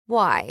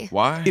Why?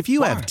 Why? If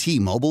you have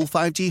T-Mobile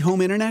 5G home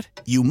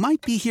internet, you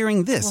might be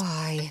hearing this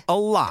Why? a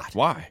lot.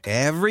 Why?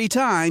 Every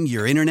time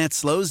your internet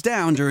slows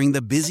down during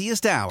the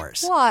busiest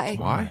hours. Why?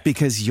 Why?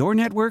 Because your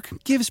network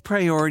gives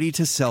priority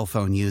to cell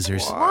phone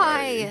users.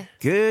 Why?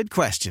 Good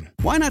question.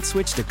 Why not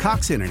switch to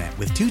Cox Internet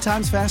with 2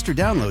 times faster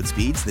download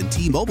speeds than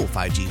T-Mobile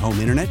 5G home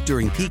internet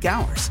during peak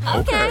hours?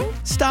 Okay.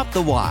 Stop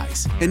the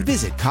whys and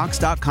visit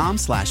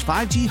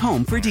cox.com/5G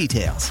home for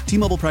details.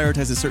 T-Mobile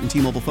prioritizes certain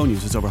T-Mobile phone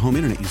users over home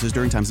internet users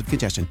during times of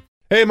congestion.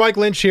 Hey, Mike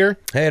Lynch here.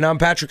 Hey, and I'm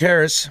Patrick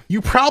Harris.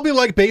 You probably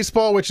like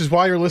baseball, which is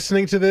why you're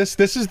listening to this.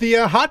 This is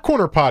the Hot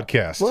Corner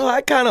podcast. Well, I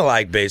kind of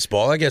like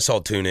baseball. I guess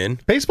I'll tune in.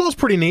 Baseball's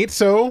pretty neat,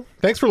 so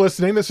thanks for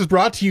listening. This is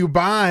brought to you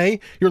by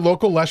your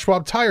local Les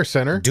Schwab Tire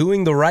Center.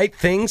 Doing the right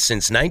thing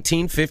since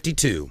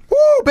 1952. Woo,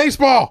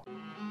 baseball!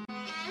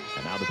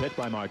 And now the pitch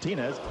by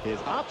Martinez is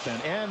up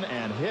and in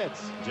and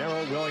hits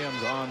Gerald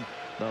Williams on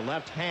the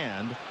left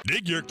hand.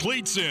 Dig your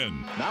cleats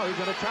in. Now he's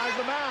going to charge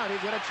the mound.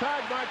 He's going to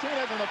charge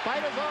Martinez, and the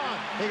fight is on.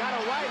 He got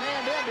a right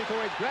hand in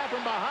before he's grabbed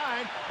from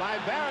behind by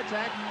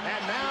Varitek,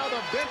 and now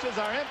the benches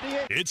are empty.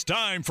 It's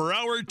time for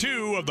Hour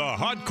 2 of the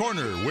Hot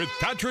Corner with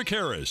Patrick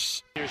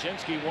Harris.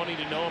 Pierzynski wanting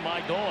to know, am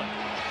I going?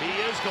 He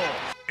is going.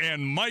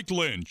 And Mike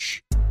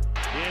Lynch.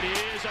 It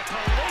is a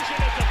collision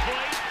at the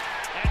plate,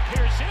 and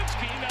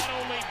Pierzynski not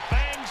only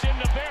bangs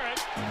into Barrett,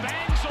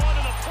 bangs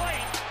onto the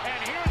plate,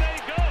 and here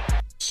they go.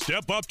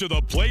 Step up to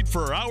the plate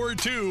for Hour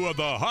 2 of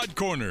the Hot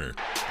Corner.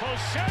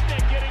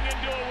 Posebnik getting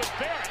into it with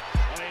Barrett.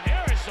 I mean,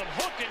 there is some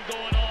hooking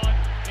going on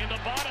in the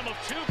bottom of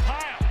 2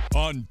 piles.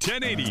 On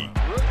 1080.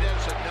 Rudin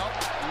said, nope.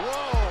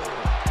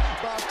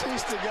 Whoa.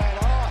 Bautista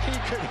got all he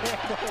could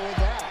handle with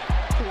that.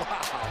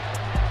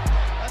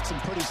 Wow. That's some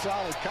pretty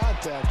solid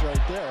contact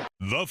right there.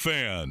 The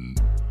Fan.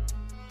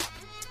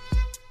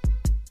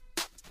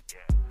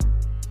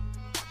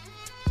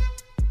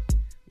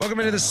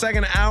 Welcome into the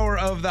second hour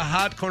of the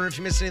Hot Corner. If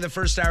you missed any of the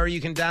first hour,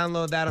 you can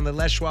download that on the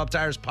Les Schwab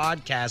Tires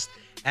podcast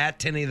at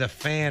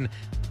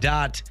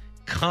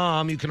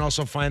 1080thefan.com. You can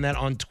also find that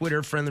on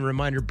Twitter. Friendly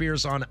reminder,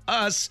 beers on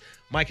us.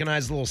 Mike and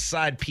I's little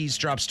side piece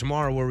drops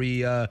tomorrow where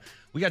we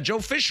got Joe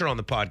Fisher on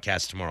the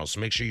podcast tomorrow. So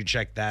make sure you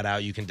check that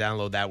out. You can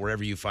download that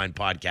wherever you find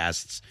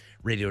podcasts.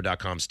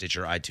 Radio.com,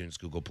 Stitcher, iTunes,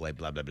 Google Play,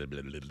 blah, blah, blah,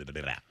 blah, blah,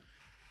 blah, blah.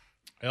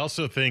 I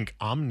also think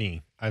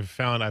Omni. I've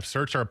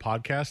searched our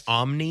podcast.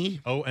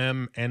 Omni?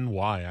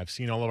 OMNY. I've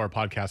seen all of our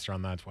podcasts are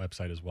on that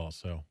website as well.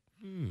 So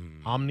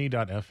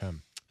omni.fm.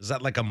 Is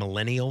that like a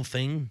millennial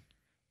thing?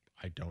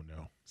 I don't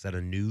know. Is that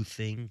a new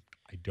thing?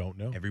 I don't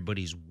know.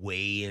 Everybody's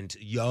way into,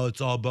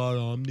 it's all about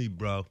Omni,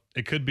 bro.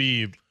 It could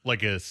be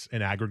like an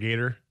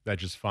aggregator that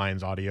just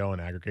finds audio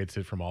and aggregates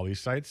it from all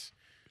these sites.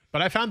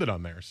 But I found it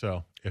on there.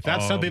 So if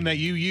that's something that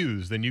you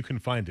use, then you can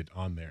find it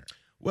on there.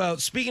 Well,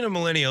 speaking of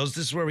millennials,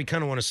 this is where we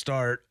kind of want to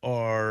start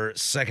our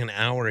second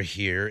hour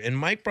here. And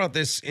Mike brought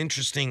this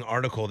interesting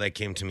article that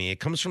came to me. It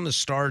comes from the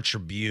Star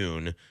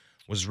Tribune,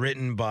 was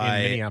written by...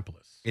 In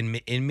Minneapolis.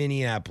 In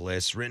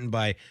Minneapolis, written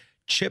by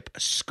Chip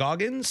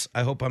Scoggins.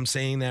 I hope I'm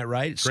saying that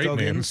right. Great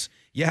Scoggins.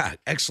 Yeah,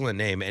 excellent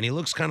name. And he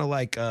looks kind of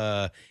like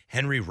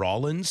Henry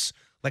Rollins,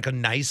 like a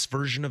nice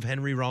version of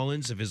Henry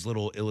Rollins, if his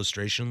little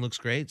illustration looks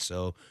great.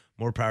 So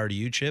more power to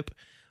you, Chip.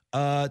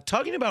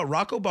 Talking about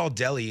Rocco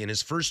Baldelli in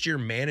his first year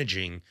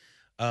managing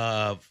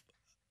of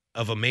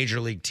a major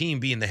league team,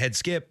 being the head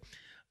skip.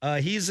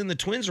 He's in the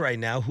Twins right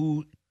now,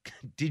 who,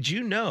 did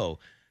you know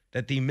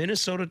that the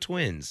Minnesota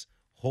Twins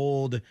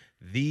hold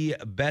the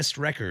best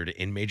record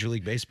in Major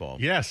League Baseball?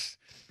 Yes,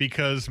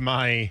 because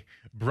my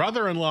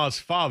brother-in-law's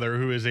father,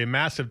 who is a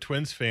massive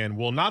Twins fan,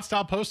 will not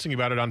stop posting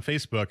about it on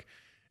Facebook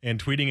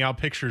and tweeting out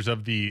pictures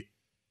of the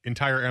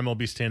entire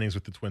MLB standings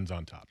with the Twins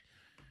on top.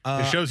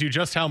 It shows you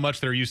just how much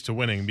they're used to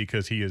winning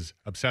because he is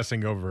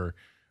obsessing over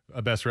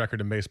a best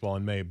record in baseball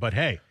in May. But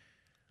hey,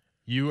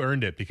 you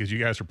earned it because you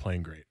guys are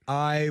playing great.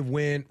 I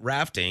went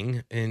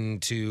rafting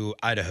into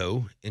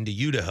Idaho,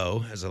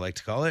 as I like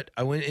to call it.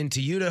 I went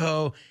into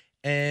Idaho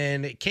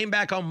and came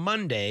back on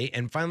Monday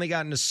and finally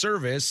got into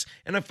service.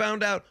 And I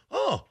found out,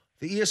 the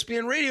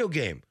ESPN radio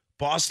game,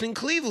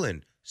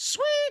 Boston-Cleveland.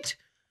 Sweet.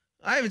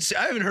 I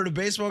haven't heard a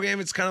baseball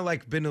game. It's kind of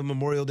like been a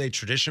Memorial Day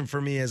tradition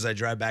for me as I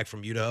drive back from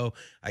Idaho.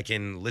 I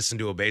can listen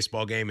to a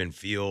baseball game and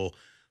feel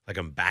like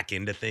I'm back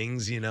into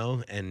things,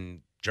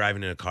 and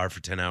driving in a car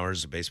for 10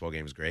 hours, a baseball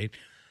game is great.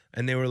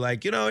 And they were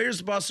like, here's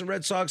the Boston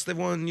Red Sox. They've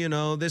won,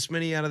 this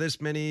many out of this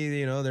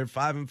many, they're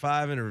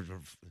 5-5 and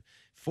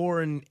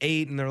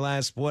 4-8 in their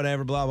last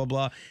whatever, blah, blah,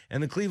 blah.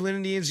 And the Cleveland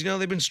Indians,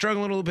 they've been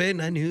struggling a little bit,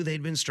 and I knew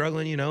they'd been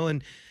struggling,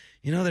 and,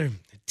 they're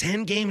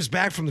 10 games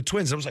back from the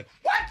Twins. I was like,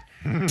 what?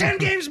 10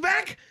 games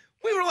back?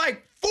 We were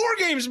like 4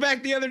 games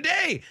back the other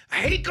day. I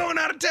hate going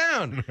out of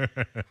town.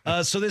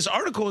 So this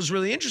article is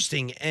really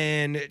interesting.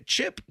 And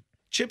Chip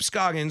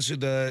Scoggins, who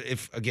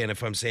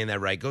if I'm saying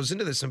that right, goes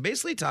into this and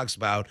basically talks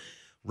about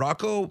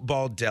Rocco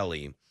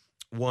Baldelli,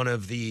 one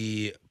of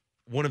the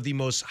one of the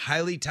most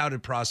highly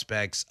touted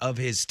prospects of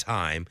his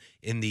time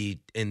in the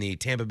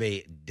Tampa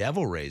Bay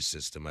Devil Rays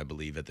system, I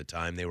believe at the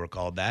time they were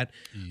called that.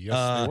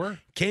 Yes, they were.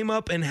 Came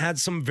up and had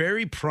some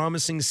very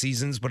promising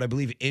seasons, but I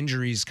believe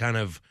injuries kind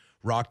of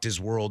rocked his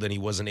world and he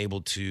wasn't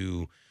able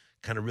to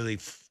kind of really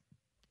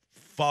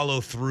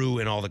follow through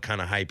in all the kind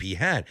of hype he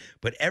had.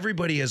 But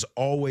everybody has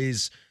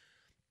always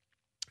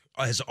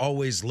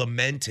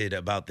lamented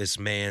about this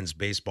man's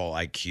baseball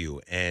IQ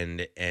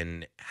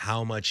and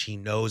how much he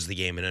knows the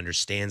game and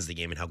understands the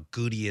game and how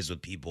good he is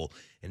with people.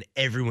 And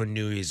everyone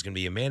knew he was going to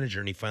be a manager,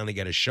 and he finally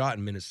got a shot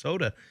in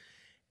Minnesota.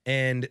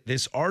 And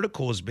this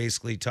article is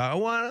basically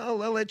I'll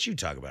let you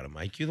talk about it,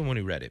 Mike. You're the one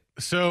who read it.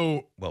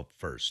 So, well,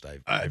 first,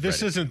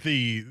 this isn't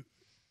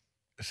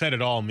said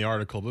at all in the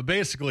article, but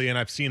basically, and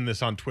I've seen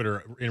this on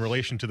Twitter in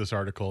relation to this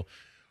article,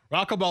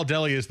 Rocco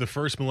Baldelli is the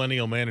first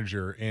millennial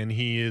manager, and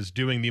he is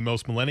doing the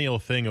most millennial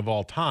thing of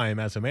all time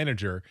as a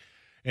manager,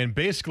 and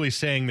basically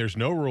saying there's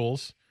no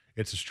rules.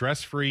 It's a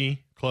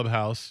stress-free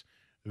clubhouse.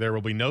 There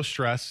will be no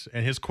stress.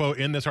 And his quote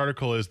in this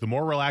article is, the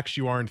more relaxed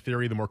you are in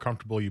theory, the more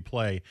comfortable you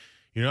play.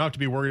 You don't have to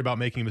be worried about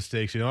making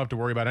mistakes. You don't have to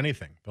worry about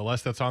anything. The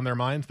less that's on their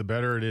minds, the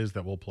better it is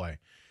that we'll play.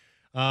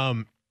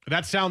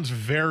 That sounds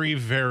very,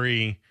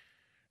 very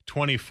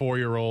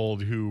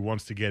 24-year-old who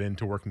wants to get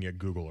into working at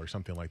Google or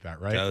something like that,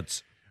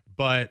 right?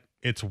 But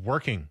it's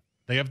working.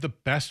 They have the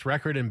best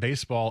record in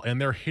baseball, and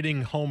they're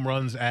hitting home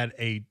runs at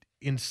a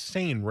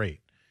insane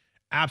rate.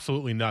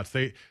 Absolutely nuts.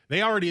 They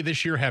already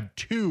this year have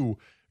 2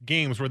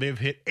 games where they've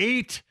hit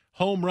 8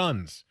 home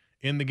runs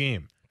in the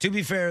game. To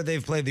be fair,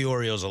 they've played the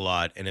Orioles a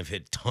lot and have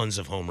hit tons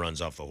of home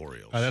runs off the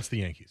Orioles. That's the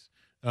Yankees.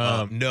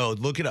 No,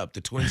 look it up.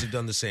 The Twins have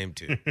done the same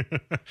too.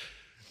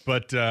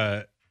 But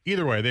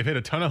either way, they've hit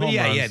a ton of home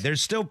runs. Yeah, they're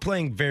still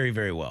playing very,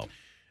 very well.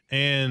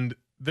 And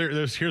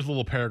here's a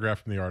little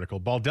paragraph from the article.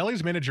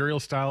 Baldelli's managerial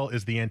style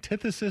is the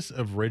antithesis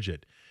of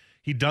rigid.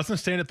 He doesn't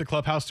stand at the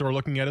clubhouse door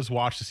looking at his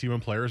watch to see when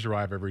players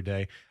arrive every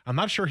day. I'm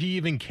not sure he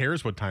even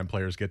cares what time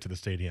players get to the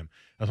stadium,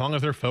 as long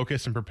as they're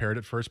focused and prepared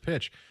at first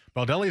pitch.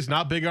 Baldelli's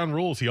not big on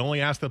rules. He only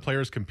asks that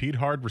players compete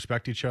hard,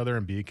 respect each other,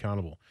 and be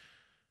accountable.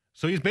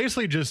 So he's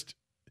basically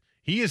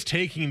he is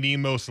taking the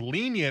most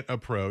lenient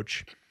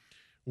approach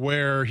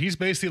where he's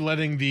basically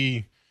letting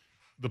the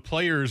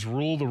players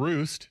rule the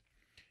roost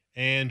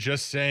and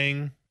just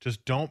saying,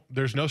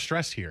 there's no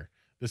stress here.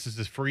 This is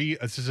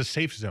a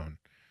safe zone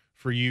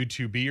for you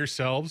to be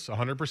yourselves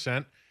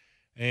 100%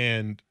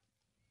 and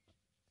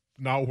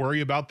not worry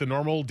about the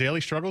normal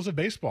daily struggles of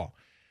baseball.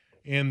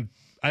 And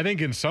I think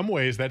in some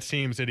ways that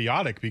seems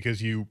idiotic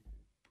because you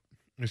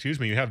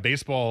have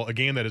baseball, a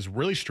game that is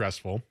really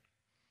stressful,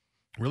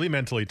 really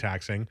mentally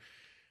taxing.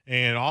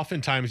 And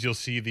oftentimes you'll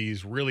see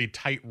these really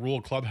tight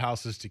rule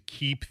clubhouses to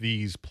keep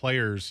these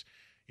players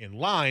in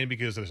line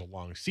because there's a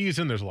long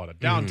season, there's a lot of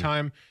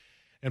downtime.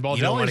 And Baldelli's,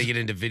 you don't want to get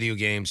into video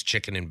games,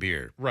 chicken, and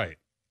beer. Right.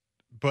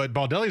 But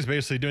Baldelli's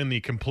basically doing the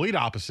complete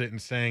opposite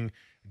and saying,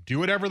 do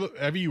whatever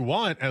you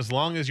want as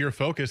long as you're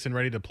focused and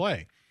ready to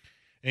play.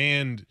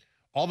 And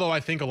although I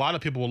think a lot of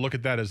people will look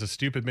at that as a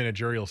stupid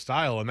managerial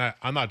style, and that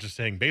I'm not just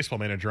saying baseball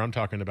manager, I'm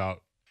talking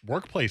about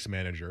workplace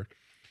manager.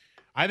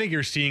 I think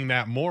you're seeing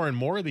that more and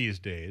more these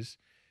days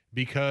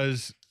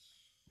because,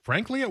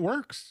 frankly, it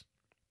works.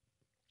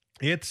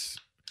 It's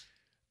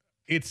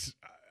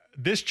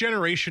this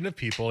generation of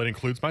people. It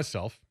includes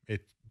myself.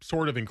 It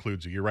sort of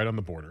includes you. You're right on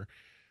the border.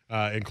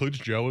 Includes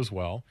Joe as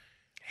well.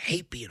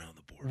 Hate being on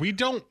the border. We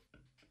don't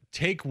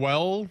take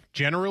well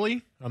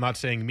generally. I'm not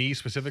saying me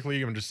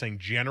specifically. I'm just saying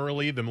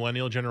generally the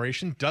millennial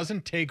generation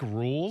doesn't take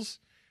rules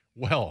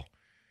well.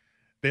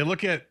 They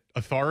look at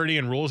authority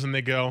and rules and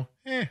they go,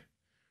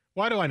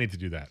 why do I need to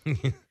do that?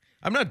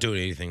 I'm not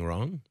doing anything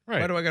wrong.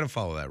 Right. Why do I got to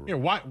follow that rule? Yeah,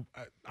 why?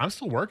 I'm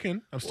still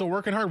working. I'm still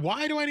working hard.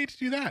 Why do I need to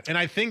do that? And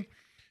I think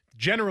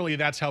generally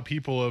that's how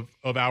people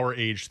of our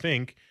age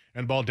think.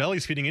 And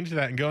Baldelli's feeding into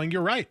that and going,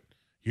 you're right.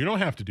 You don't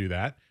have to do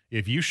that.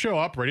 If you show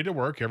up ready to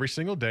work every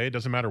single day, it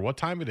doesn't matter what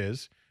time it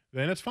is,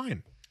 then it's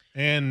fine.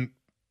 And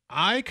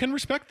I can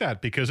respect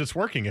that because it's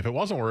working. If it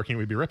wasn't working,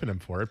 we'd be ripping him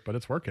for it, but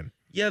it's working.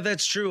 Yeah,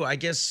 that's true. I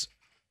guess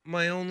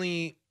my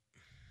only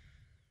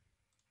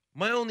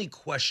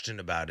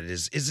question about it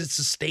is it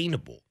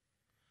sustainable?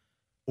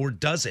 Or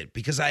does it?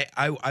 Because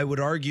I would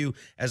argue,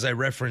 as I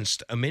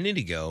referenced a minute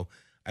ago,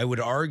 I would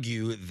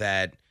argue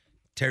that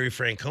Terry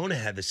Francona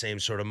had the same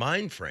sort of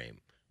mind frame.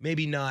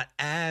 Maybe not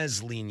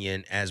as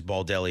lenient as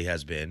Baldelli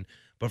has been,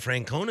 but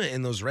Francona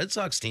in those Red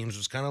Sox teams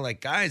was kind of like,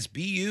 guys,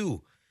 be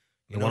you.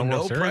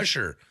 No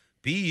pressure.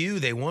 Be you.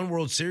 They won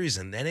World Series,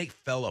 and then it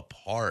fell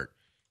apart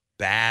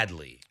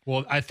badly.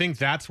 Well, I think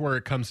that's where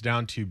it comes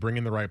down to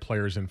bringing the right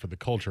players in for the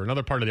culture.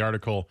 Another part of the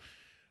article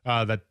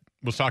that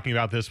was talking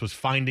about this was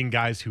finding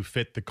guys who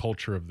fit the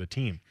culture of the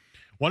team.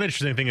 One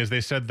interesting thing is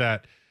they said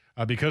that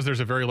because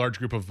there's a very large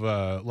group of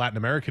Latin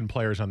American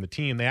players on the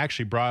team, they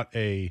actually brought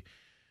a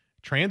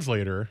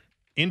translator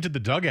into the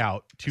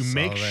dugout to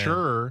make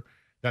sure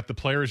that the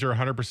players are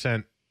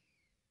 100%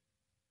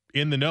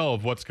 in the know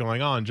of what's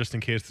going on, just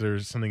in case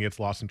there's something gets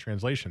lost in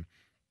translation.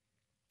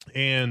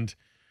 And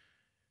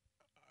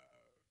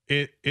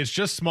it's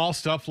just small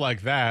stuff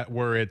like that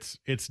where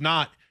it's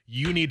not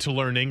you need to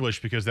learn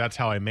English because that's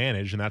how I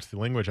manage and that's the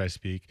language I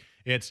speak.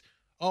 It's,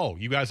 oh,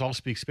 you guys all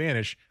speak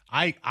Spanish.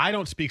 I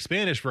don't speak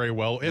Spanish very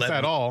well, if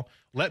at all.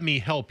 Let me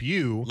help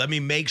you. Let me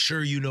make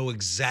sure you know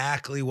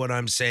exactly what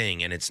I'm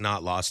saying and it's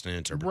not lost in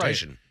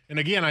interpretation. Right. And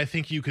again, I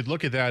think you could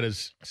look at that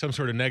as some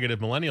sort of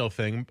negative millennial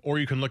thing, or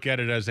you can look at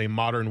it as a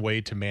modern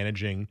way to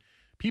managing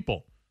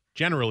people,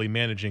 generally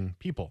managing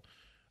people.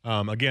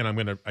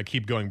 Again, I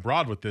keep going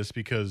broad with this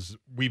because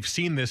we've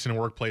seen this in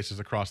workplaces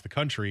across the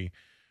country.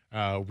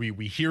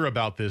 We hear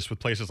about this with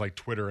places like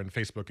Twitter and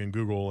Facebook and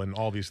Google and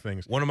all these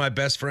things. One of my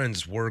best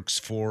friends works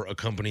for a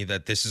company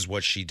that this is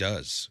what she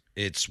does.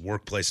 It's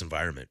workplace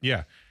environment.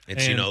 Yeah.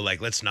 It's,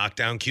 like, let's knock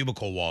down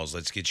cubicle walls.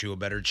 Let's get you a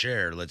better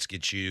chair. Let's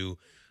get you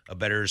a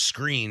better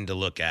screen to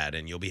look at,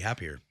 and you'll be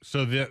happier.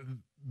 So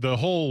the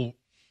whole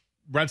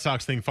Red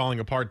Sox thing falling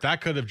apart,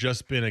 that could have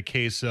just been a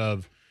case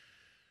of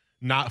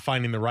not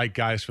finding the right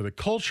guys for the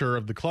culture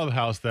of the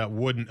clubhouse that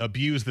wouldn't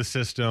abuse the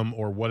system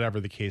or whatever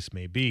the case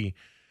may be.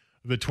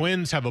 The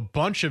Twins have a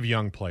bunch of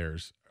young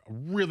players, a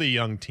really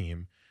young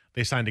team.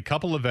 They signed a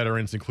couple of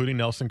veterans, including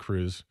Nelson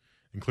Cruz,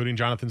 including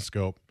Jonathan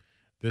Scope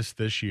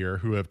this year,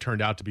 who have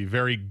turned out to be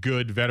very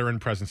good veteran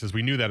presences.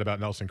 We knew that about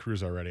Nelson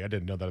Cruz already. I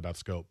didn't know that about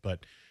Scope,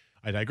 but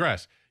I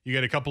digress. You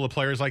get a couple of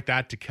players like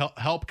that to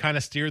help kind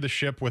of steer the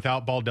ship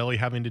without Baldelli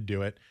having to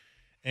do it.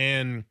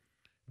 And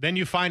then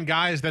you find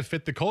guys that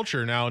fit the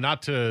culture. Now,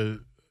 not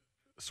to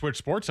switch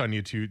sports on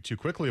you too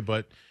quickly,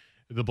 but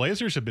the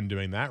Blazers have been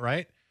doing that,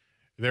 right?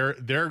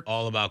 They're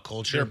all about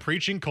culture. They're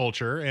preaching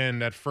culture,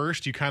 and at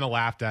first you kind of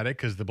laughed at it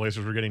because the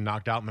Blazers were getting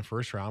knocked out in the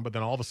first round, but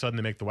then all of a sudden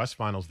they make the West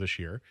Finals this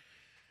year.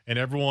 And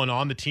everyone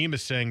on the team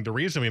is saying the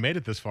reason we made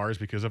it this far is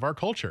because of our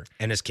culture.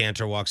 And as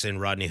Cantor walks in,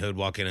 Rodney Hood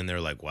walk in, and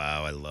they're like,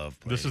 wow, I love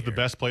playing This is the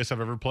best place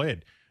I've ever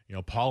played.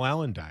 Paul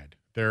Allen died.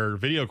 Their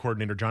video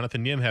coordinator,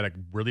 Jonathan Nim, had a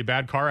really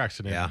bad car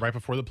accident right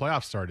before the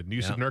playoffs started.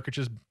 Yusuf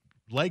Nurkic's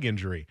leg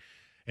injury.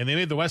 And they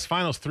made the West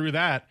Finals through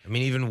that. I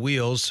mean, even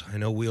Wheels. I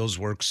know Wheels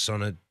works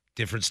on a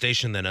different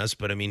station than us,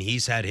 but I mean,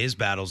 he's had his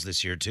battles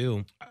this year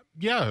too.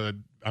 Yeah,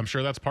 I'm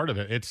sure that's part of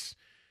it.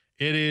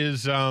 It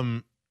is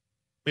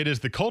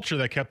the culture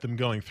that kept them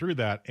going through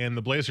that, and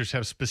the Blazers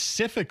have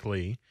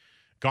specifically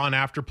gone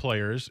after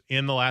players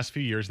in the last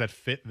few years that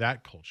fit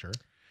that culture.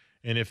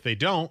 And if they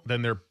don't,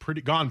 then they're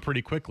gone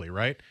pretty quickly,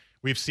 right?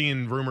 We've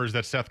seen rumors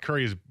that Seth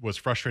Curry was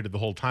frustrated the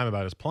whole time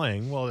about his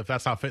playing. Well, if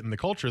that's not fitting the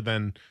culture,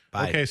 then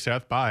bye. Okay,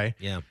 Seth, bye.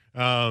 Yeah.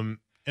 And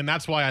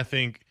that's why I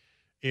think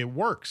it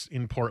works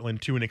in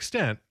Portland to an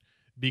extent,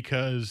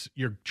 because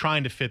you're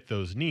trying to fit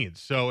those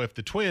needs. So if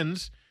the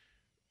Twins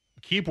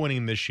keep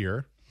winning this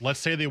year,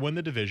 let's say they win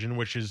the division,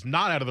 which is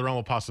not out of the realm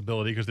of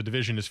possibility because the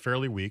division is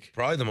fairly weak.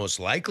 Probably the most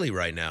likely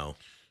right now.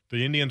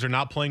 The Indians are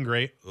not playing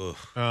great,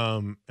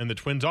 and the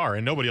Twins are,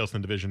 and nobody else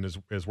in the division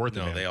is worth it.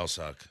 No, they all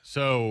suck.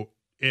 So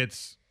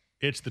it's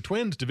the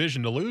Twins'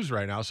 division to lose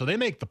right now. So they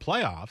make the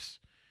playoffs.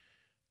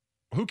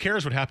 Who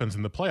cares what happens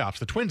in the playoffs?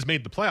 The Twins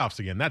made the playoffs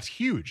again. That's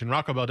huge in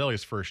Rocco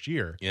Baldelli's first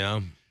year. Yeah.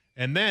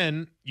 And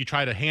then you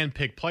try to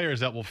handpick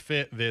players that will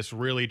fit this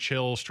really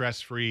chill,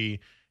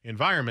 stress-free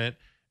environment,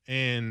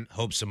 and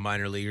hope some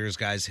minor leaguers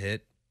guys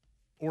hit,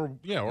 or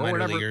minor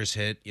whatever. leaguers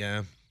hit.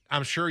 Yeah,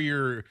 I'm sure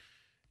you're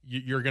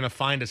going to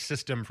find a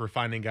system for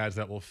finding guys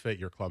that will fit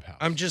your clubhouse.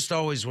 I'm just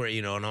always worried,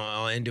 and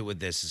I'll end it with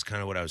this. Is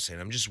kind of what I was saying.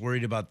 I'm just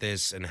worried about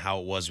this and how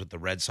it was with the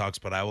Red Sox.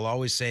 But I will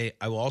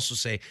also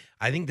say,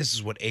 I think this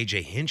is what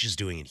AJ Hinch is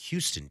doing in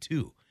Houston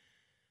too.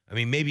 I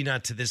mean, maybe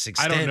not to this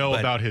extent. I don't know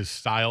about his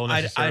style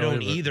necessarily. I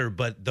don't either,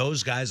 but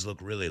those guys look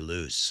really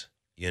loose.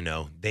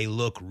 They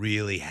look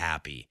really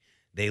happy.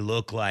 They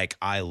look like,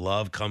 I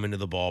love coming to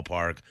the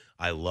ballpark.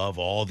 I love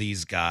all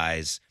these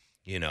guys,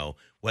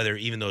 whether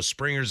even though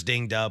Springer's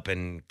dinged up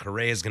and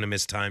Correa's going to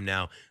miss time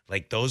now,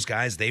 like those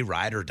guys, they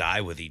ride or die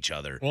with each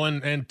other. Well,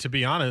 and to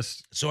be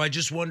honest. So I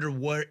just wonder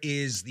what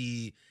is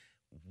the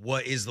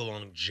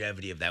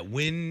longevity of that?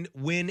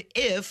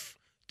 If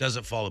does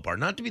it fall apart?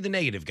 Not to be the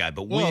negative guy,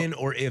 but when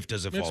or if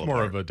does it fall apart? It's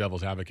more of a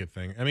devil's advocate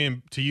thing. I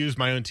mean, to use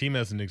my own team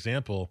as an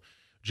example,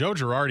 Joe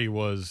Girardi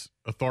was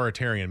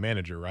authoritarian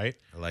manager, right?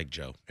 I like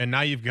Joe. And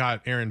now you've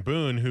got Aaron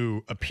Boone,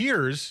 who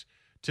appears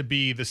to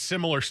be the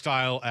similar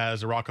style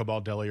as a Rocco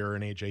Baldelli or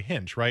an AJ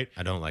Hinch, right?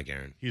 I don't like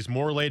Aaron. He's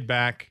more laid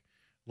back,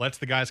 lets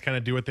the guys kind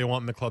of do what they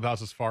want in the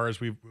clubhouse as far as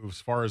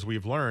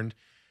we've learned.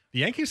 The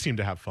Yankees seem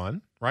to have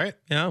fun, right?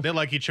 Yeah. They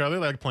like each other.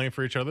 They like playing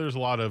for each other. There's a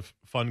lot of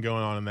fun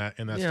going on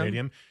in that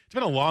stadium. It's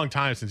been a long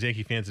time since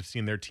Yankee fans have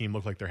seen their team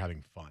look like they're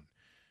having fun,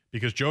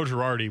 because Joe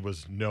Girardi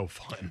was no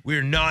fun.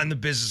 We're not in the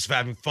business of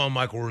having fun,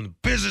 Michael. We're in the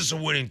business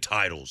of winning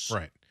titles.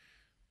 Right.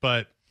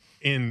 But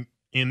in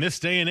this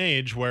day and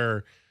age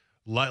where,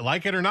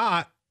 like it or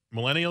not,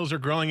 millennials are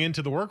growing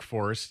into the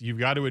workforce, you've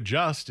got to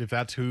adjust if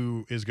that's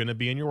who is going to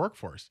be in your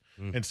workforce.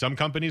 And some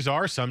companies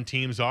are, some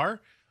teams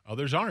are,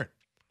 others aren't.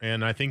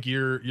 And I think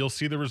you'll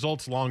see the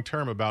results long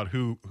term about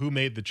who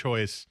made the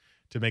choice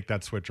to make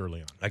that switch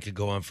early on. I could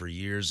go on for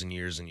years and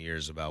years and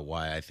years about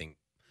why I think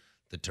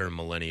the term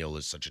millennial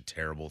is such a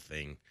terrible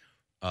thing.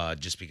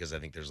 just because I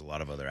think there's a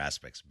lot of other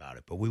aspects about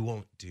it. But we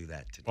won't do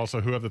that today.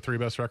 Also, who have the 3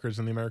 best records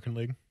in the American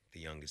League? The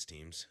youngest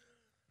teams.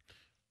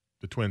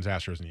 The Twins,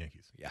 Astros, and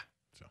Yankees. Yeah.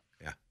 So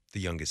yeah, the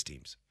youngest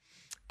teams.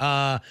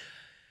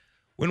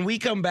 When we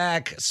come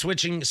back,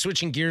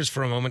 switching gears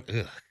for a moment. Ugh,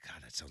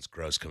 God, that sounds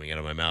gross coming out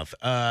of my mouth.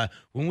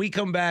 When we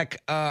come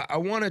back, I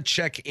want to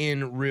check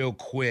in real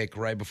quick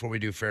right before we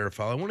do fair or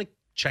foul. I want to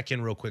check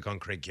in real quick on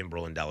Craig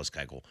Kimbrel and Dallas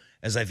Keuchel,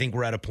 as I think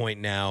we're at a point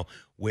now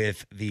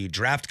with the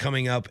draft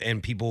coming up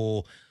and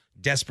people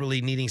desperately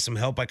needing some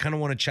help. I kind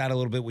of want to chat a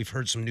little bit. We've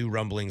heard some new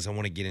rumblings. I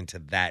want to get into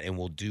that, and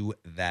we'll do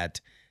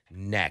that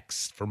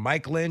next. For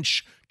Mike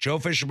Lynch, Joe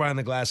Fisher behind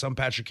the glass, I'm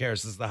Patrick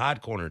Harris. This is the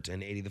Hot Corner,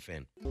 1080 The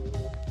Fan.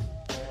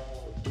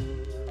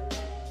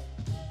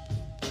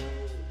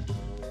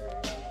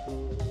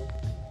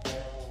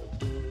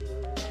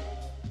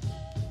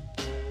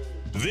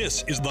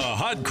 This is the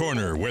Hot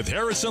Corner with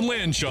Harrison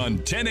Lynch on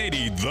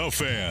 1080 The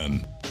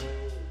Fan.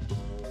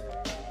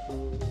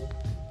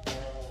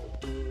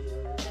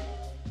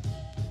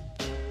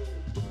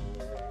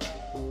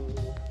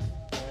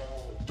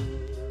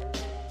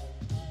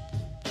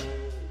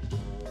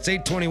 It's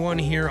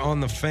 8:21 here on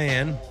The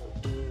Fan.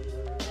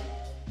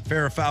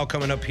 Fair or foul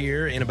coming up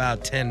here in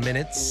about 10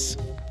 minutes.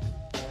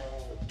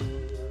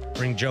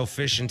 Bring Joe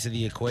Fish into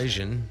the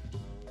equation.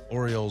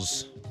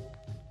 Orioles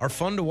are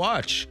fun to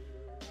watch.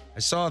 I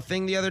saw a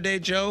thing the other day,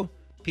 Joe.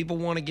 People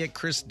want to get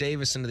Chris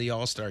Davis into the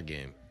All-Star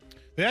game.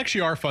 they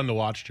actually are fun to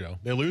watch, Joe.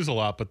 They lose a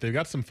lot, but they've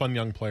got some fun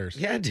young players.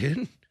 Yeah,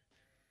 dude.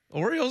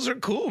 Orioles are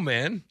cool,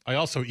 man. I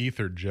also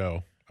ethered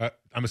Joe.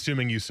 I'm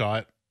assuming you saw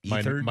it.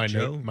 My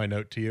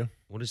note to you.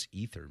 What does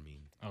ether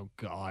mean? Oh,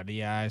 God.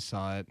 Yeah, I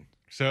saw it.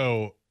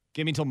 So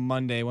give me till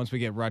Monday. Once we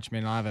get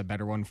Rutschman, I'll have a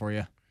better one for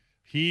you.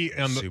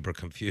 Super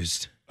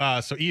confused.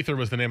 So Ether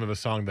was the name of a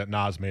song that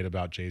Nas made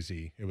about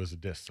Jay-Z. It was a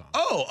diss song.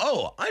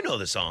 Oh, I know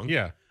the song.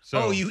 Yeah.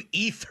 So, you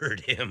ethered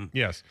him.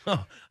 Yes.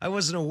 Oh, I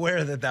wasn't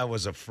aware that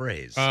was a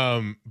phrase.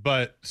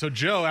 But so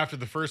Joe, after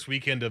the first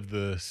weekend of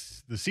the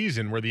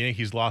season where the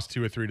Yankees lost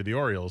 2 or 3 to the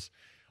Orioles,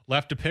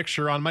 left a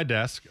picture on my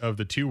desk of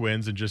the 2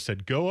 wins and just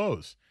said, "Go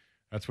O's."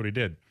 That's what he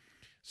did.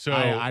 So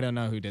I don't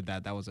know who did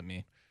that. That wasn't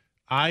me.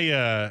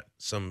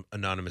 Some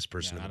anonymous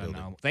person in the building. I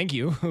don't know. Thank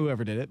you,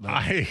 whoever did it.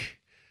 But.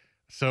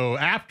 So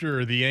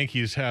after the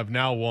Yankees have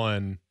now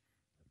won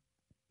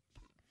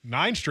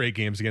 9 straight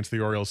games against the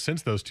Orioles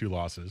since those 2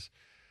 losses,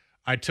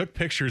 I took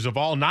pictures of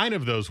all 9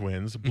 of those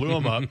wins, blew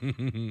them up,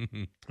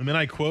 and then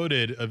I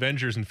quoted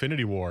Avengers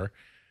Infinity War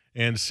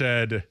and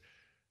said,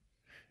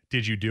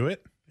 "Did you do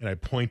it?" And I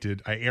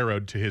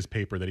arrowed to his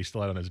paper that he still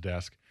had on his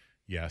desk.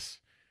 Yes.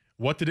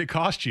 "What did it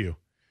cost you?"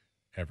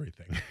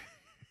 "Everything."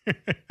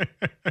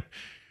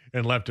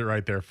 And left it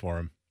right there for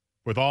him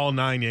with all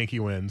 9 Yankee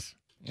wins.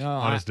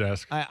 On his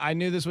desk. I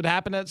knew this would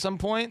happen at some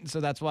point,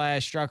 so that's why I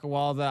struck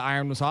while the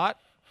iron was hot,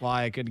 while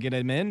I could get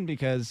him in,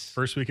 because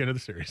first weekend of the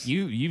series.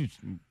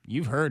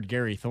 You've heard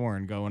Gary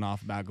Thorne going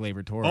off about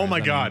Gleyber Torres. Oh my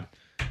God.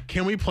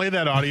 Can we play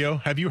that audio?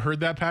 Have you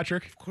heard that,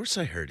 Patrick? Of course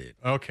I heard it.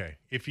 Okay.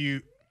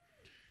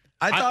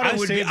 I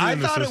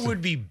thought it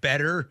would be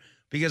better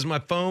because my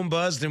phone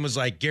buzzed and was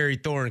like, Gary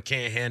Thorne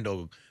can't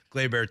handle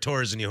Gleyber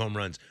Torres any home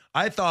runs.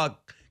 I thought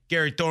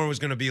Gary Thorne was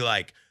going to be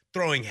like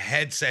throwing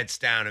headsets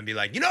down and be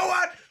like, you know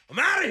what? I'm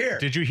out of here.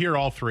 Did you hear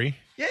all 3?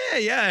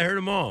 Yeah, I heard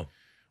them all.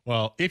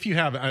 Well, if you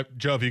have,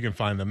 Joe, if you can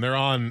find them, they're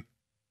in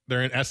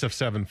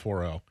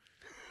SF740. A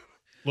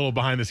little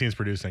behind the scenes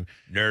producing.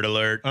 Nerd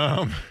alert.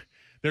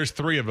 There's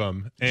 3 of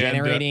them.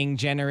 And,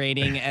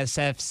 generating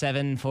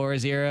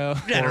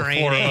SF740.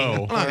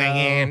 Generating. Logging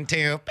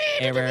into.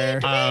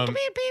 Error.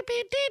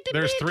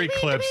 There's 3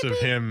 clips of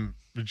him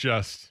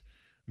just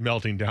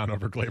melting down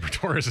over Gleyber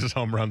Torres'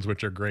 home runs,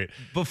 which are great.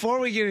 Before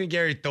we get into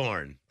Gary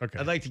Thorne, okay.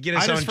 I'd like to get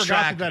us on track. I just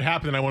forgot that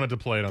happened, and I wanted to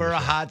play it on for a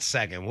hot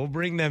second. We'll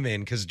bring them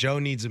in because Joe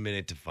needs a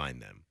minute to find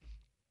them.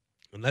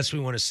 Unless we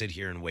want to sit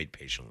here and wait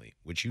patiently,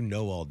 which you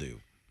know I'll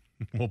do.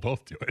 We'll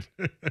both do it.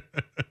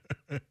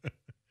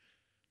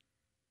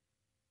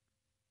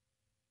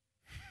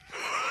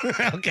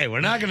 Okay,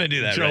 we're not going to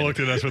do that. Joe looked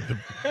at us with the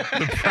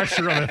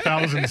pressure on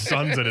 1,000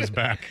 suns at his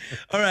back.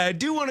 All right, I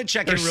do want to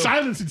check in real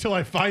silence until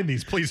I find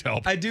these. Please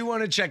help. I do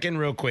want to check in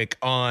real quick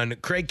on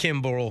Craig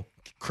Kimbrel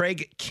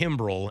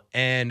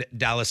and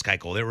Dallas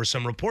Keuchel. There were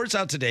some reports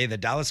out today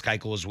that Dallas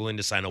Keuchel is willing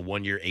to sign a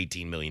 1-year,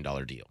 $18 million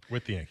deal.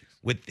 With the Yankees.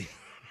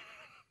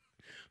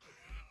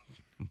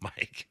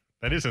 Mike.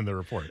 That is in the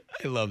report.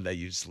 I love that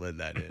you slid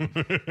that in.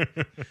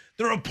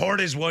 The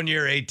report is 1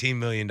 year, $18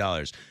 million.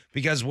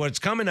 Because what's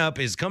coming up.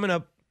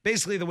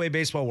 Basically, the way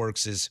baseball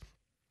works is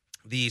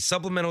the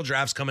supplemental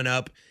draft's coming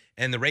up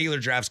and the regular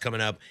draft's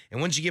coming up. And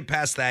once you get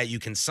past that, you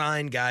can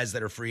sign guys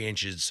that are free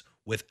agents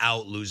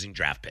without losing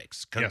draft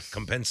picks.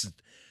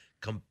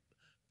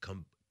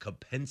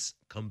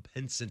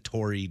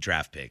 Compensatory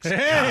draft picks.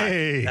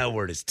 Hey! God, that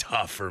word is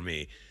tough for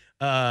me.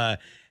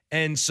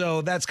 And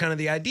so that's kind of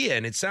the idea.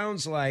 And it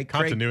sounds like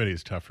continuity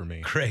is tough for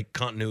me. Craig,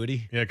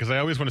 continuity? Yeah, because I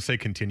always want to say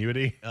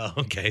continuity. Oh,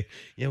 okay.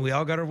 Yeah, we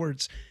all got our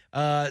words.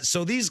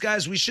 So these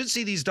guys, we should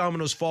see these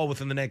dominoes fall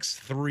within the next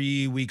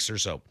 3 weeks or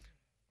so.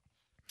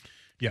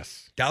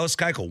 Yes. Dallas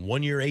Keuchel,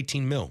 1 year,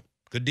 $18 million.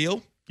 Good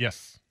deal?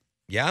 Yes.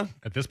 Yeah?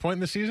 At this point in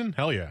the season,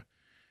 hell yeah.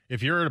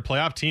 If you're at a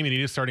playoff team and you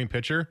need a starting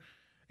pitcher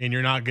and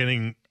you're not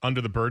getting under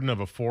the burden of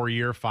a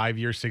 4-year,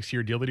 5-year,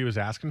 6-year deal that he was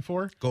asking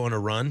for, Going to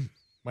run?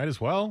 might as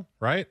well,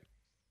 right?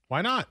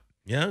 Why not?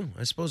 Yeah,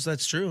 I suppose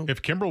that's true.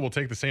 If Kimbrel will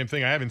take the same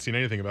thing, I haven't seen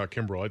anything about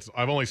Kimbrel.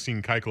 I've only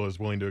seen Keuchel is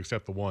willing to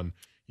accept the 1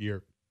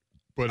 year.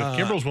 But if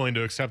Kimbrel's willing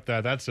to accept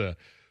that, that's a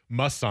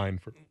must sign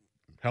for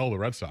the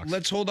Red Sox.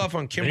 Let's hold off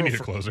on They need Kimbrel.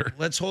 a closer.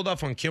 Let's hold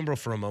off on Kimbrel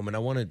for a moment. I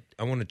want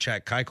to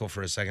chat Keuchel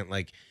for a second.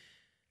 Like,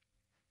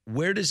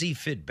 where does he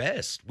fit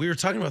best? We were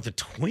talking about the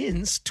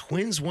Twins.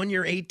 Twins 1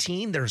 year,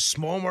 18. They're a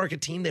small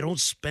market team. They don't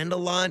spend a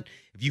lot.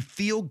 If you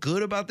feel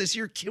good about this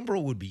year,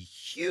 Kimbrel would be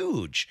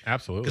huge.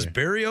 Absolutely. Because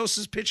Berrios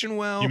is pitching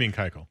well. You mean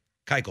Keuchel?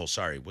 Keuchel,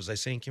 sorry. Was I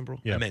saying Kimbrel?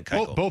 Yeah. I meant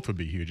Keuchel. Both would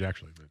be huge,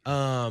 actually.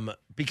 But.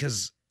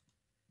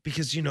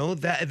 Because you know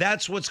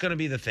that's what's going to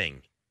be the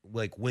thing.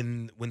 Like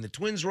when the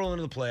Twins roll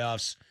into the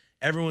playoffs,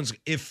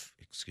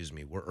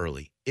 we're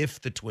early. If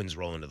the Twins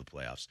roll into the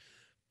playoffs,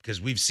 because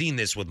we've seen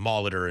this with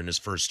Molitor in his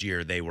first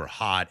year, they were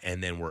hot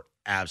and then were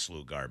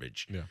absolute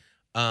garbage.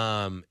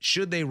 Yeah.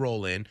 Should they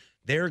roll in,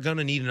 they're going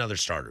to need another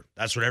starter.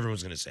 That's what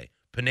everyone's going to say.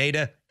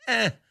 Pineda,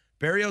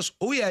 Berrios,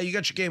 oh yeah, you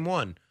got your game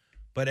 1,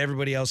 but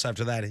everybody else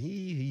after that,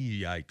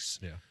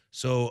 yikes. Yeah.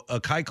 So a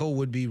Keuchel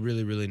would be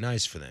really, really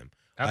nice for them.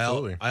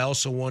 Absolutely. I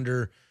also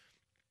wonder,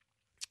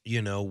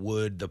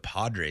 would the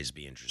Padres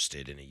be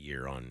interested in a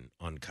year on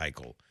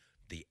Keuchel?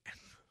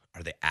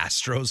 Are the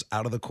Astros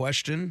out of the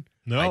question?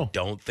 No. I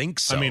don't think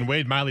so. I mean,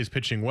 Wade Miley's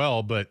pitching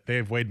well, but they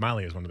have Wade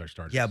Miley as one of their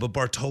starters. Yeah, but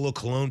Bartolo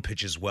Colon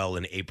pitches well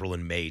in April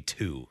and May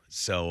too.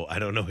 So I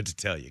don't know what to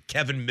tell you.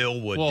 Kevin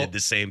Millwood did the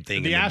same thing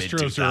in the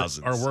Astros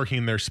mid-2000s. are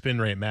working their spin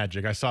rate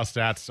magic. I saw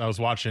stats. I was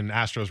watching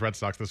Astros Red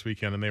Sox this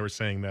weekend, and they were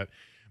saying that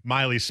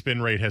Miley's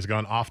spin rate has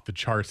gone off the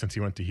chart since he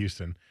went to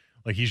Houston.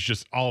 Like, he's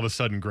just all of a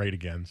sudden great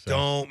again. So.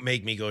 Don't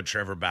make me go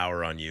Trevor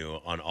Bauer on you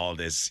on all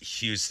this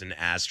Houston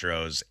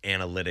Astros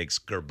analytics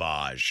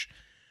garbage.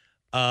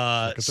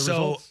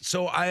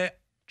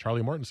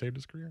 Charlie Morton saved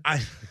his career. I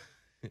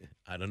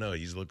don't know.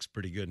 He looks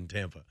pretty good in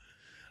Tampa.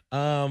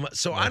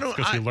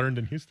 Because he learned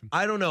in Houston.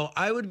 I don't know.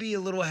 I would be a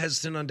little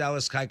hesitant on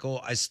Dallas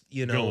Keuchel.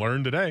 Gonna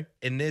learn today.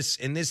 In this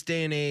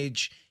day and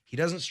age, he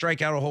doesn't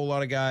strike out a whole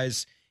lot of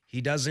guys.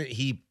 He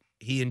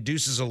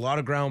induces a lot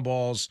of ground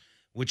balls,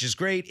 which is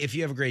great if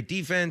you have a great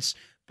defense.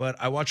 But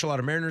I watch a lot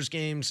of Mariners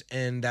games,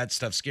 and that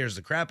stuff scares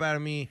the crap out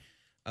of me.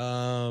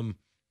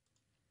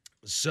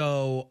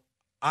 So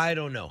I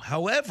don't know.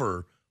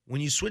 However, when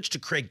you switch to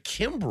Craig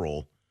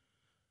Kimbrel,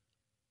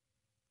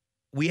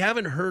 we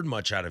haven't heard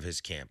much out of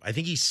his camp. I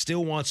think he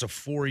still wants a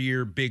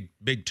 4-year big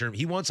term.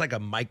 He wants like a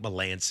Mark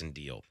Melancon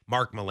deal.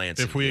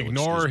 If we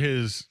ignore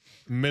his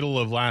middle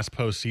of last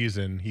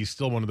postseason, he's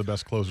still one of the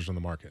best closers on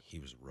the market. He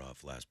was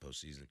rough last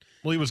postseason.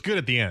 Well, he was good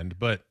at the end,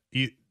 but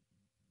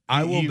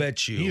I will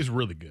bet you he's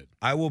really good.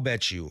 I will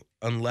bet you,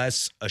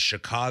 unless a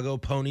Chicago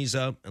ponies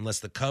up, unless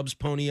the Cubs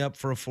pony up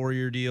for a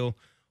 4-year deal,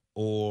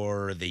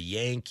 or the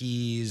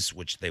Yankees,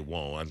 which they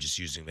won't. I'm just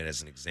using it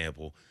as an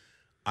example.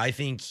 I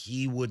think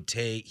he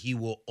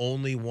will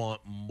only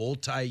want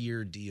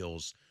multi-year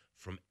deals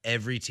from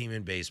every team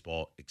in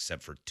baseball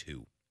except for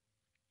 2.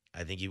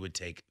 I think he would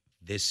take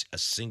a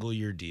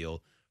single-year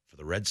deal for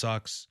the Red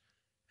Sox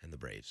and the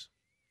Braves.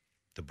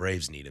 The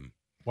Braves need him.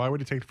 Why would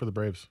he take it for the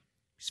Braves?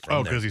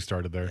 Because he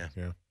started there.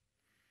 Yeah.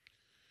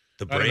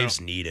 The Braves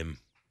need him.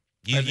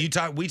 We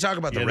talk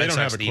about the Red Sox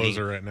don't have a needing.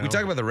 closer right now. We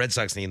talk about the Red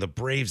Sox needing. The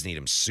Braves need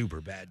him super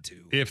bad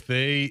too. If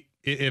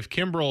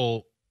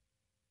Kimbrel,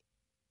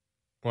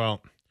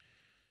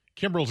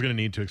 Kimbrel's going to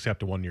need to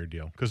accept a 1-year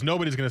deal because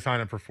nobody's going to sign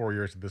up for 4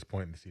 years at this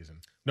point in the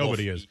season.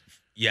 Nobody is.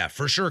 Yeah,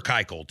 for sure.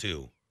 Keuchel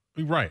too.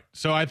 Right.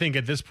 So I think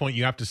at this point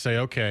you have to say,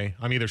 okay,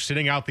 I'm either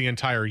sitting out the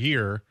entire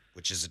year,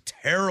 which is a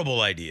terrible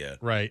idea.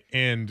 Right.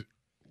 And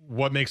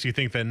what makes you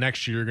think that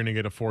next year you're going to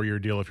get a 4-year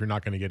deal if you're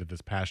not going to get it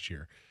this past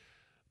year?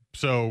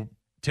 So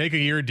take a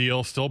year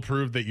deal, still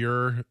prove that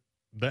you're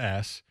the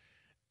S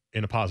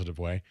in a positive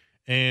way,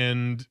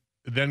 and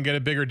then get a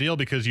bigger deal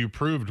because you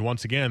proved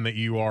once again that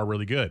you are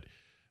really good.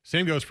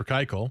 Same goes for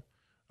Keuchel.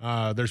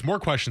 There's more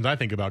questions I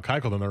think about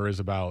Keuchel than there is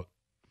about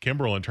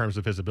Kimbrel in terms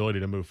of his ability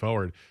to move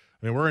forward.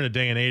 I mean, we're in a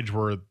day and age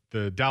where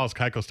the Dallas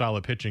Keuchel style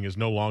of pitching is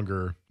no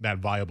longer that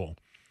viable.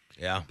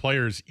 Yeah.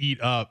 Players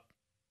eat up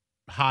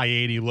high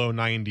 80, low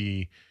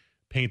 90,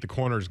 paint the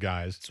corners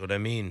guys. That's what I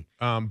mean.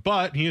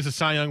 But he is a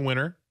Cy Young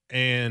winner,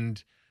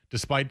 and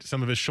despite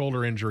some of his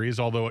shoulder injuries,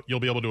 although you'll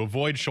be able to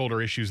avoid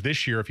shoulder issues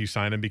this year if you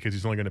sign him because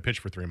he's only going to pitch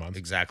for 3 months.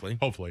 Exactly.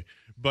 Hopefully.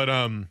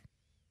 But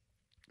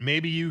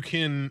maybe you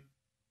can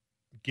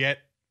get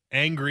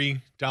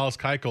angry Dallas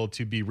Keuchel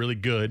to be really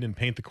good and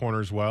paint the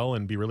corners well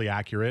and be really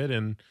accurate,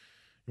 and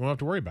you won't have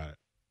to worry about it.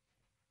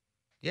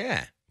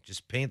 Yeah,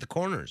 just paint the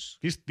corners.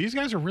 These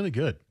guys are really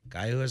good.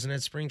 Guy who hasn't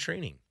had spring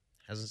training.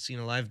 Hasn't seen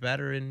a live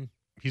batter in...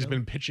 He's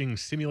been pitching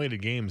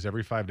simulated games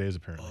every 5 days,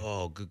 apparently.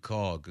 Oh, good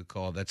call. Good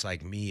call. That's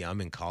like me.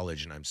 I'm in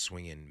college, and I'm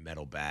swinging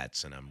metal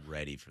bats, and I'm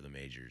ready for the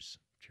majors.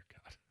 Dear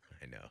God.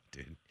 I know,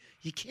 dude.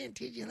 You can't,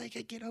 dude. You like,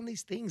 I get on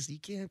these things. You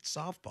can't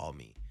softball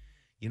me.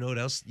 You know what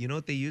else? You know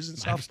what they use in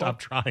softball? I've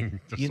stopped trying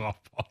to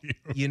softball you.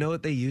 You know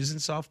what they use in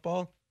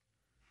softball?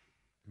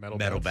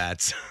 Metal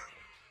bats.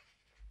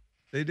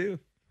 They do.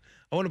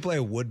 I want to play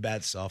a wood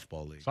bat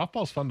softball league.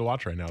 Softball's fun to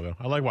watch right now, though.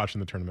 I like watching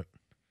the tournament.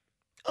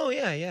 Oh,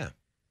 yeah.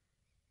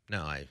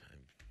 No, I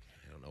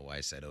don't know why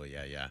I said, oh,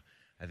 yeah.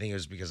 I think it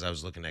was because I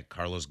was looking at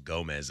Carlos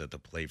Gomez at the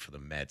plate for the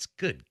Mets.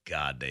 Good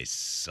God, they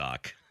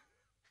suck.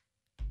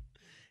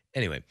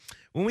 Anyway,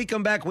 when we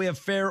come back, we have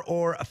Fair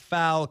or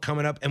Foul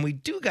coming up, and we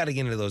do got to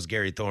get into those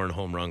Gary Thorne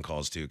home run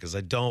calls, too, because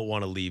I don't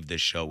want to leave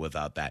this show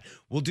without that.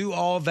 We'll do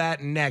all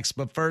that next,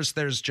 but first,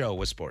 there's Joe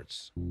with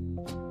sports.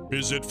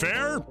 Is it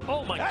fair?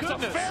 Oh, my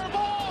goodness. That's a fair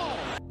ball.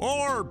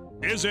 Or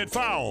is it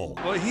foul?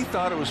 Well, he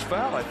thought it was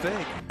foul, I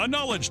think. A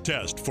knowledge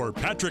test for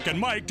Patrick and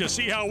Mike to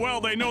see how well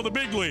they know the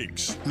big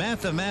leagues.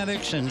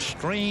 Mathematics and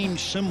strange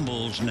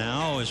symbols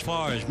now as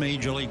far as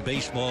Major League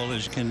Baseball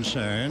is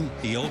concerned.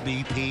 The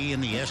OBP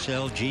and the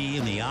SLG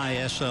and the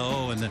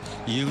ISO and the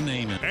you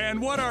name it.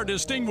 And what our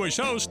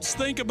distinguished hosts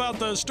think about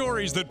the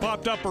stories that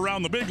popped up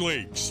around the big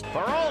leagues.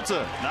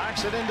 Peralta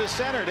knocks it into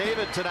center.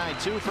 David tonight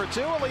 2 for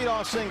 2, a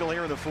leadoff single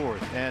here in the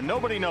fourth, and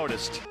nobody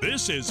noticed.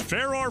 This is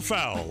Fair or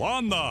Foul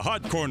on the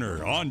Hot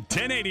Corner on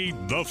 1080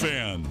 The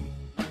Fan.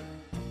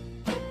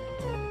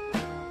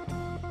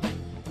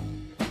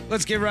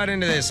 Let's get right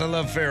into this. I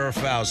love Fair or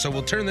Foul, so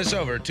we'll turn this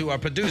over to our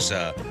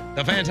producer,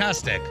 the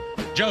fantastic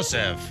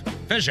Joseph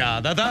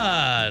Fisher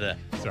III.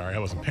 Sorry, I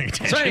wasn't paying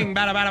attention. Swing,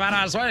 bada, bada,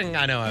 bada, swing.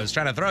 I know, I was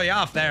trying to throw you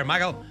off there,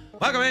 Michael.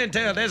 Welcome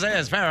into This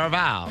Is Fair or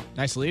Foul.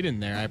 Nice lead in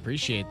there. I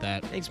appreciate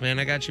that. Thanks, man.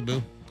 I got you,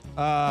 boo.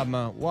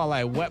 While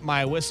I wet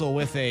my whistle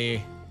with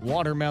a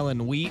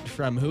watermelon wheat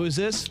from who is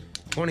this?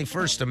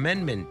 21st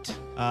Amendment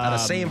out of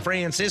San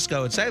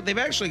Francisco. They've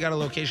actually got a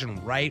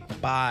location right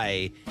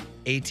by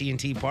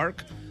AT&T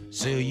Park,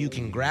 so you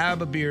can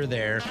grab a beer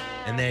there,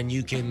 and then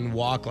you can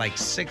walk like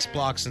 6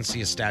 blocks and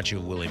see a statue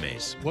of Willie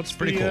Mays. What's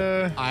pretty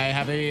cool? I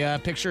have a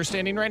picture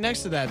standing right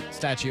next to that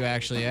statue,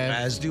 actually.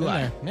 As do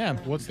I. There. Yeah.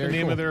 What's the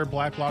name of their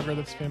black lager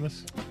that's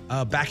famous?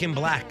 Back in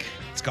Black.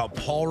 It's called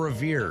Paul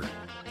Revere,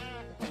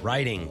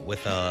 riding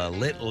with a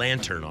lit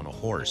lantern on a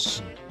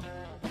horse.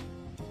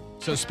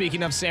 So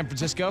speaking of San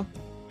Francisco,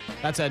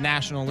 that's a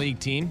National League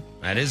team.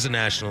 That is a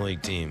National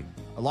League team.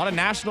 A lot of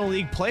National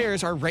League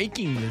players are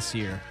raking this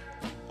year.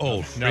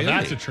 Oh, now really?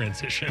 that's a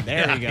transition.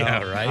 There you go.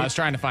 Yeah, right? I was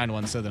trying to find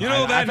one. So that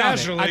that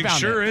National League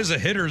sure is a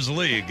hitter's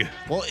league.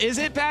 Well, is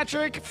it,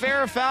 Patrick?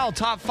 Fair or foul?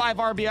 Top 5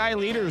 RBI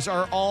leaders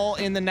are all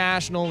in the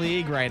National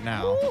League right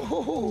now.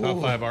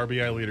 Top 5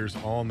 RBI leaders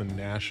all in the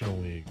National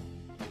League.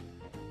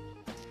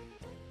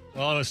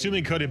 Well, I'm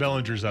assuming Cody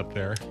Bellinger's up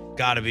there.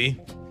 Gotta be.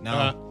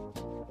 No.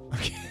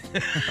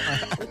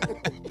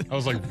 I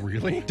was like,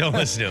 really? Don't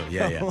listen to him.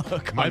 Yeah.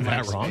 Look Am I on my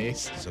that wrong?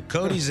 face. So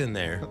Cody's in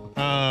there.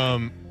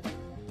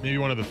 Maybe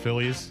one of the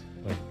Phillies,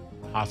 like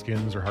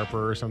Hoskins or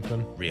Harper or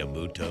something.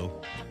 Realmuto.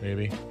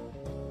 Maybe.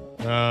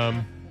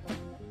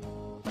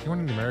 Anyone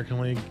in the American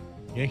League?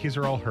 Yankees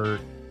are all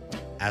hurt.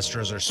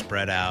 Astros are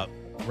spread out.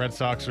 Red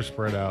Sox are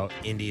spread out.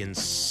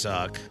 Indians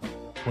suck.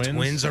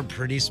 Twins are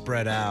pretty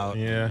spread out.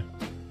 Yeah.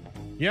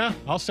 Yeah,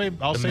 I'll say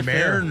The fair.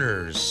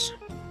 Mariners.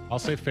 I'll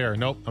say fair.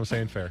 Nope, I'm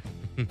saying fair.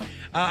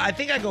 I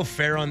think I go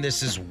fair on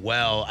this as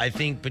well. I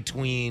think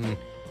between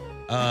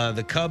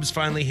the Cubs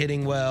finally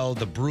hitting well,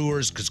 the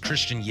Brewers, because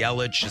Christian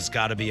Yelich has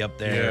got to be up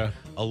there,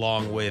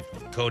 along with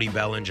Cody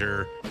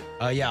Bellinger.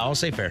 I'll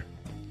say fair.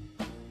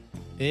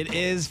 It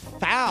is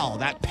foul.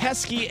 That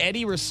pesky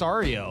Eddie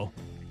Rosario.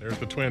 There's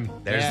the twin.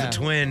 There's the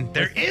twin.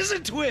 There is a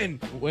twin.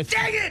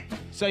 Dang it!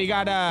 So you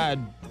got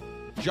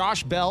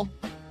Josh Bell.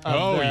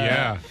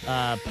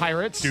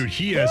 Pirates. Dude,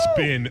 he has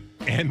been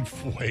en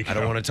fuego. I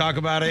don't want to talk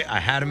about it. I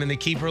had him in the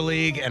keeper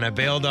league, and I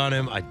bailed on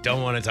him. I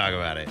don't want to talk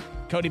about it.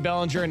 Cody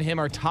Bellinger and him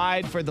are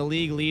tied for the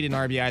league lead in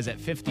RBIs at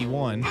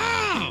 51.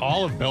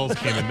 All of Bell's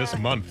came in this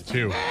month,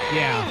 too.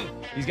 Yeah.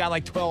 He's got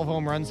like 12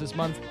 home runs this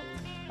month.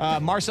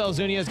 Marcell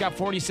Zuna's got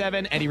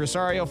 47. Eddie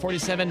Rosario,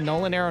 47.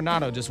 Nolan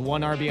Arenado just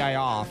 1 RBI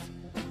off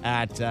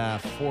at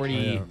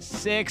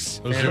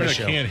 46. Ozuna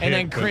can't hit, and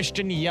then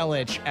Christian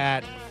Yelich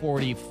at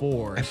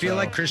 44. I feel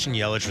like Christian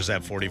Yelich was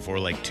at 44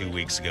 like 2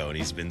 weeks ago, and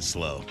he's been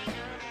slow.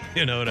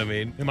 You know what I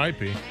mean? It might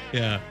be.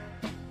 Yeah.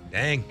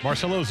 Dang.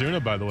 Marcell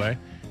Ozuna, by the way.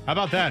 How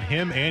about that?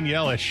 Him and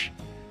Yelich.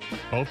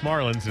 Both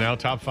Marlins now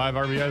top 5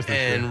 RBIs this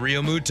year. And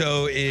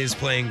Realmuto is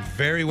playing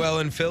very well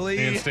in Philly.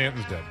 And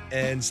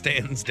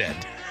Stanton's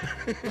dead.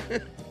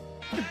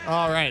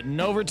 All right, and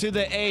over to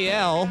the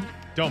AL.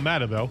 Don't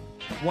matter, though.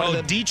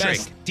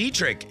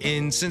 Dietrich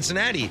in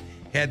Cincinnati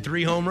had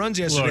 3 home runs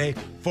yesterday.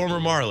 Look, former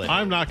Marlin.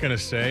 I'm not going to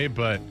say,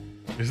 but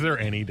is there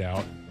any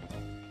doubt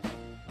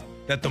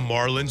that the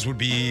Marlins would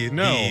be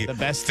the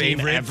best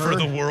favorite for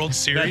the World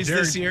Series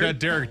this year? That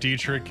Derek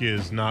Dietrich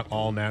is not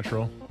all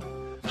natural.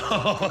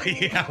 Oh,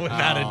 yeah,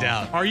 without a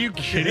doubt. Are you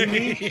kidding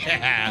me?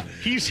 Yeah.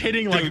 He's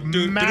hitting like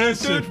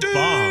massive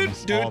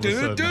bombs all of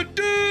a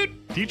sudden.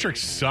 Dietrich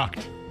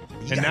sucked.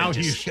 And now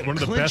he's one of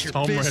the best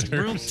home runners.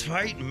 Real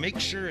tight and make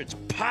sure it's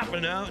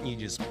popping out, and you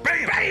just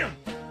bam, bam.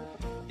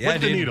 Yeah,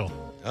 with the needle.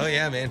 Oh,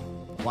 yeah, man.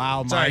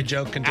 Wow, Sorry, Mike.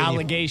 Joe, continue.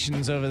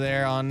 Allegations over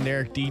there on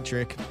Derek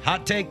Dietrich.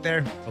 Hot take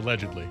there.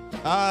 Allegedly.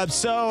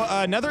 So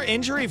another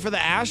injury for the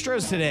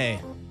Astros today.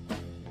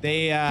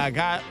 They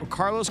got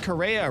Carlos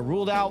Correa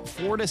ruled out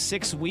 4 to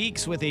 6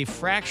 weeks with a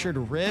fractured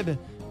rib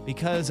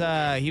because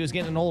he was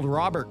getting an old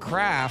Robert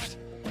Kraft.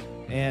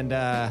 And,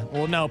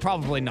 well, no,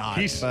 probably not,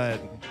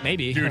 but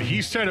maybe. Dude,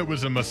 he said it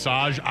was a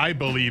massage. I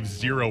believe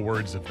 0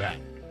 words of that.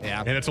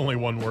 Yeah. And it's only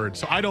 1 word,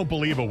 so I don't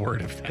believe a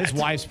word of that. His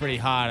wife's pretty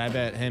hot. I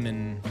bet him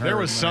and her There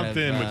was might have,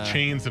 something with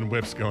chains and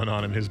whips going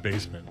on in his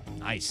basement.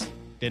 Nice.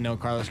 Didn't know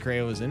Carlos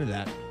Correa was into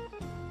that.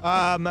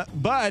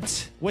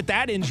 But with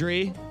that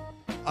injury,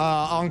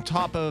 on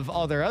top of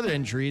all their other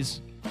injuries,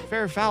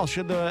 fair or foul,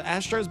 should the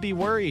Astros be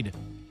worried?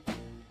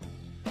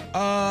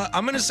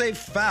 I'm going to say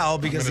foul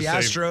because the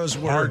Astros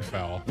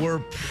were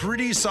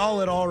pretty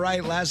solid all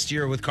right last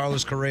year with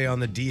Carlos Correa on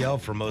the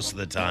DL for most of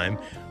the time.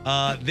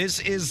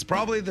 This is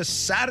probably the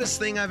saddest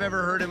thing I've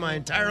ever heard in my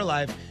entire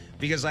life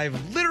because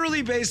I've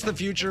literally based the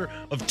future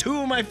of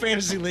 2 of my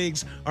fantasy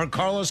leagues on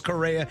Carlos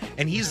Correa,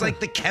 and he's like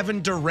the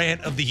Kevin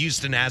Durant of the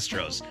Houston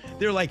Astros.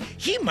 They're like,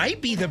 he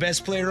might be the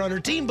best player on our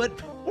team, but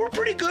we're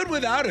pretty good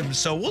without him,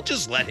 so we'll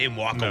just let him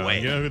walk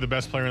away. You know who the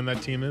best player on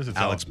that team is? It's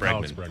Alex Bregman.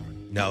 Alex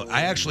Bregman. No,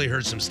 I actually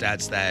heard some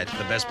stats that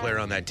the best player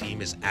on that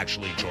team is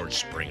actually George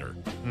Springer.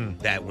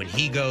 That when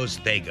he goes,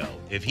 they go.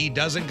 If he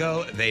doesn't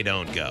go, they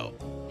don't go.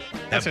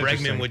 That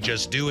Bregman would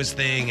just do his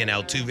thing and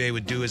Altuve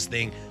would do his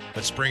thing.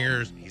 But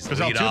Springer, he's the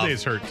leadoff. Because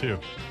Altuve's hurt too.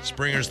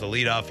 Springer's the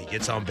leadoff. He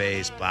gets on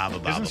base, blah, blah,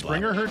 blah, Isn't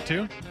Springer hurt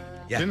too?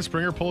 Yeah. Didn't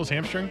Springer pull his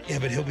hamstring? Yeah,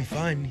 but he'll be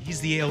fine. He's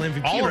the AL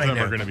MVP All right of them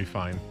now. are going to be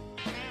fine.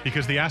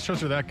 Because the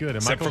Astros are that good. And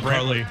Except Michael for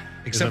Brantley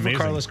Except for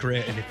Carlos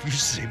Correa. And if you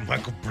say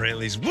Michael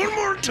Brantley's one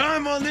more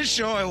time on this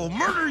show, I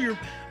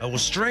will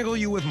strangle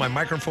you with my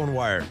microphone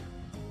wire.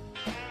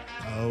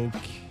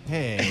 Okay.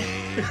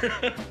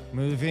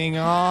 Moving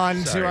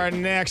on to our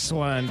next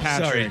one,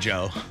 Patrick. Sorry,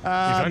 Joe. He's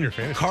on your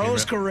fantasy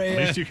Carlos team. Correa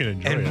At least you can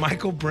enjoy and it.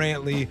 Michael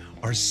Brantley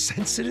are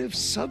sensitive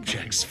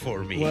subjects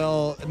for me.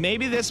 Well,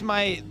 maybe this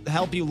might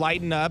help you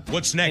lighten up.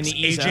 What's next?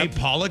 AJ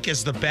Pollock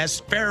is the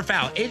best. Fair or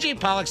foul? AJ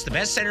Pollock's the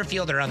best center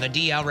fielder on the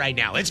DL right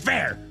now. It's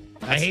fair.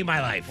 I hate my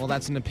life. Well,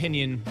 that's an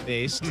opinion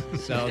based,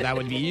 so that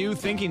would be you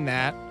thinking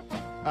that.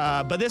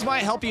 But this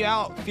might help you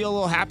out, feel a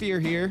little happier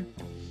here.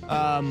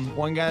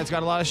 One guy that's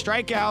got a lot of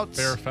strikeouts.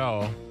 Fair or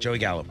foul? Joey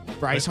Gallo.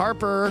 Bryce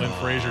Harper. Clint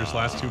Frazier's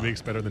last 2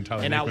 weeks better than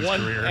Tyler And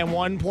Naquin's career. at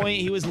one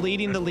point, he was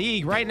leading the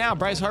league. Right now,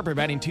 Bryce Harper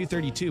batting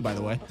 .232, by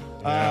the way.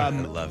 I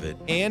love it.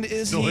 And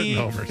is Still hitting he,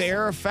 homers.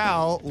 fair or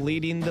foul,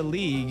 leading the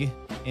league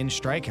in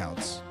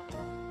strikeouts?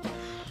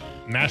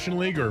 National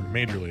League or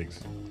Major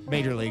Leagues?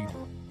 Major League.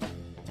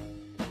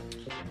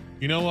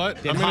 You know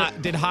what? Did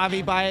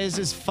Javi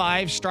Baez's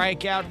 5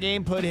 strikeout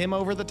game put him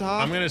over the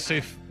top? I'm going to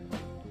say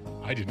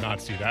I did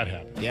not see that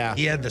happen. Yeah.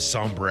 He had the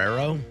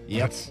sombrero.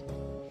 Yep.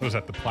 What was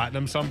that, the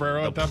platinum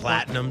sombrero at The that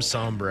platinum point?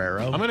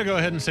 sombrero. I'm going to go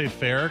ahead and say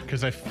fair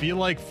because I feel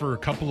like for a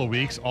couple of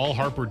weeks, all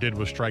Harper did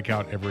was strike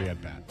out every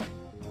at-bat.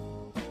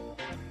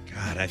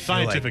 God, I feel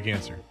Scientific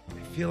answer.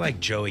 I feel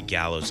like Joey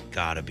Gallo's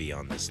got to be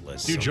on this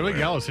list. Dude, somewhere. Joey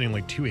Gallo's hitting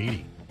like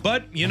 280.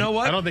 But you know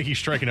what? I don't think he's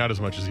striking out as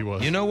much as he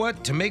was. You know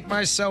what? To make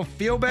myself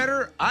feel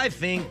better, I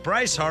think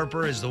Bryce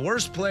Harper is the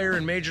worst player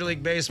in Major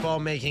League Baseball,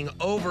 making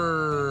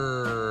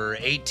over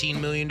 $18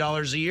 million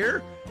a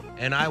year.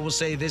 And I will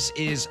say this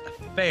is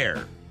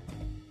fair.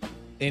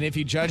 And if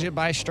you judge it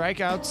by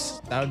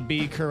strikeouts, that would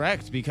be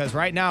correct because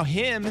right now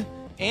him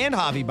and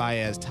Javi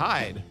Baez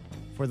tied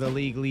for the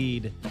league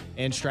lead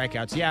in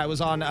strikeouts. Yeah, it was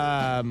on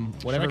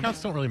whatever.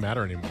 Strikeouts don't really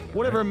matter anymore. Though,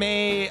 Whatever right?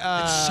 May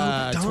It's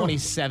so dumb.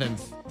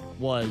 27th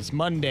was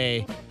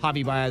Monday.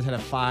 Javi Baez had a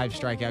 5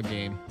 strikeout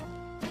game.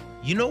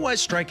 You know why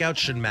strikeouts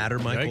should matter,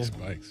 Michael? Yikes,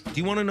 bikes. Do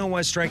you want to know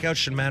why strikeouts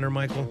should matter,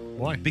 Michael?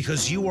 Why?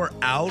 Because you were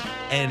out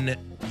and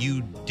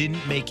you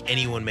didn't make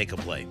anyone make a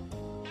play.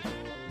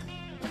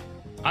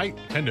 I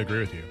tend to agree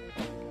with you.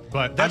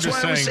 But That's I'm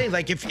just why I was saying, saying,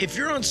 like, if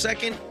you're on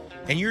second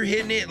and you're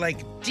hitting it, like,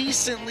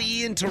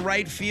 decently into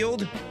right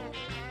field,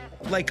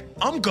 like,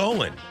 I'm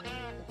going.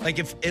 Like,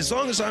 as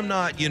long as I'm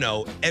not,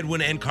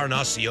 Edwin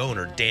Encarnacion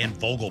or Dan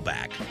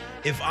Vogelback,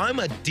 if I'm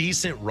a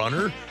decent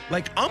runner,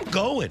 like, I'm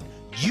going.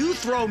 You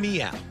throw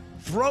me out.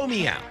 Throw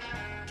me out,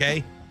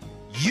 okay?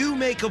 You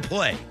make a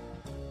play.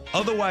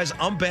 Otherwise,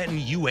 I'm betting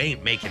you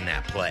ain't making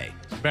that play.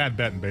 bad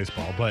bet in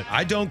baseball, but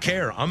I don't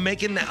care. I'm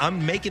making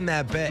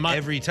that bet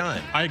every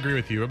time. I agree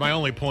with you. But my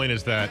only point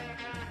is that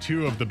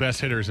 2 of the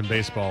best hitters in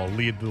baseball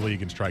lead the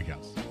league in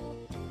strikeouts.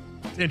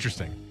 It's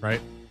interesting,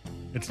 right?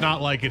 It's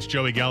not like it's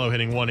Joey Gallo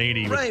hitting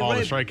 180 with all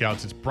the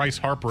strikeouts. It's Bryce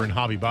Harper and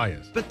Javi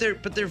Baez. But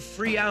they're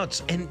free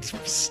outs. And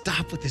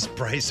stop with this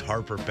Bryce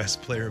Harper,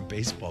 best player in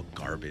baseball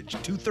garbage.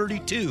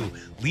 232,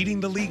 leading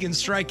the league in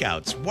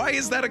strikeouts. Why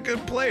is that a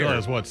good player? He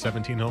has what,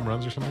 17 home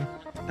runs or something?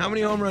 How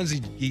many home runs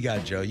he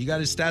got, Joe? You got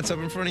his stats up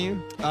in front of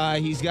you?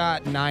 He's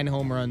got 9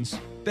 home runs.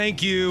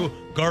 Thank you.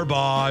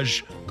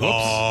 Garbage.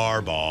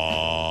 Garbage.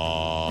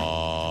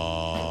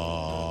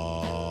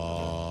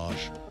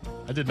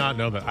 I did not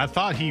know that. I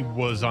thought he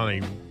was on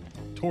a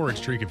torrid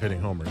streak of hitting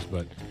homers,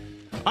 but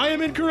I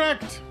am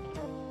incorrect,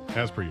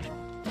 as per usual.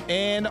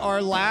 And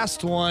our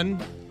last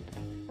one,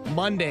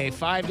 Monday,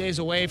 5 days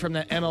away from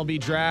the MLB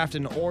draft,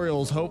 and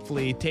Orioles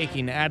hopefully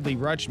taking Adley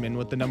Rutschman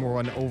with the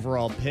 #1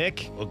 overall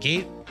pick.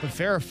 Okay. But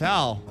fair or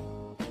foul,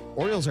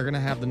 Orioles are going to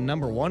have the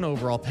 #1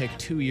 overall pick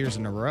 2 years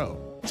in a row.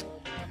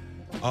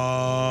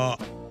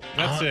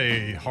 That's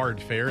a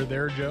hard fare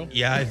there, Joe.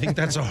 Yeah, I think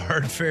that's a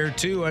hard fare,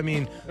 too. I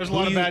mean, there's a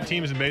lot of bad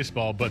teams in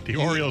baseball, but the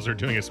Orioles are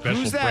doing a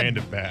special brand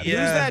of bad. Who's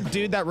that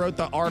dude that wrote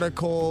the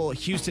article,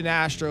 Houston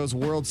Astros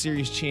World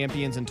Series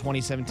champions in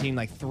 2017,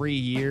 like 3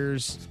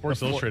 years?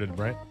 Sports Illustrated,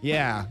 right?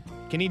 Yeah.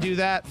 Can he do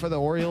that for the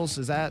Orioles?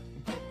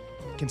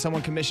 Can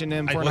someone commission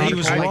him for an he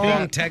was article like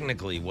wrong that?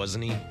 technically,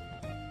 wasn't he?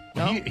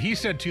 No? He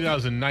said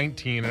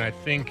 2019, and I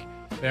think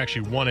they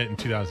actually won it in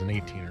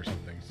 2018 or something.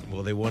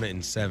 Well, they won it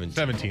in 17.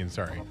 17,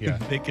 sorry. Yeah.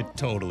 They could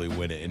totally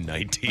win it in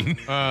 19.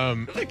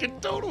 They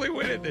could totally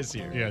win it this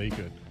year. Yeah, he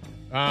could.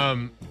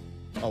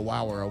 Oh,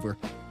 wow, we're over.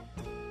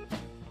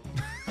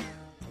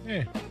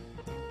 Yeah.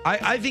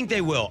 I think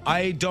they will.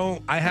 I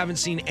haven't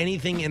seen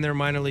anything in their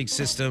minor league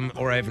system,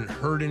 or I haven't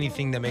heard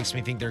anything that makes me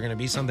think they're going to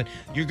be something.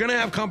 You're going to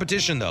have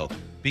competition, though,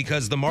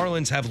 because the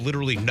Marlins have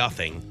literally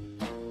nothing.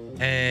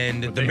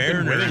 And But the they've been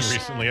winning Mariners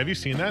recently. Have you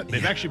seen that?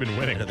 They've actually been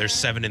winning. They're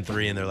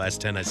 7-3 in their last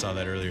 10. I saw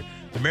that earlier.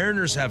 The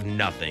Mariners have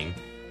nothing.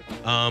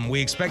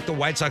 We expect the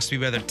White Sox to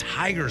be better. The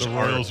Tigers The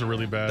Royals are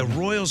really bad. The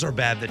Royals are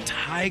bad. The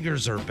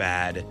Tigers are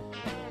bad.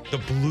 The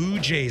Blue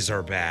Jays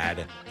are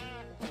bad.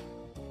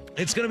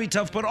 It's going to be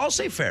tough, but I'll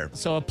say fair.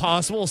 So a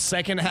possible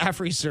second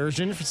half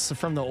resurgence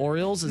from the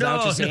Orioles? Is that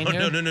what you're saying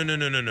here?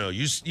 No.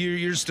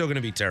 You're still going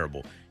to be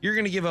terrible. You're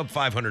going to give up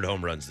 500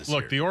 home runs this year.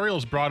 Look, the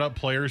Orioles brought up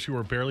players who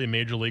were barely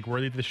major league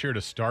worthy this year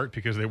to start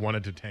because they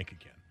wanted to tank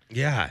again.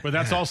 Yeah. But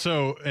that's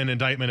also an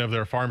indictment of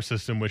their farm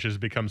system, which has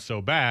become so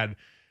bad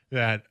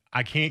that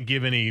I can't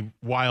give any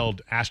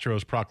wild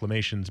Astros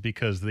proclamations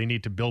because they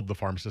need to build the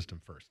farm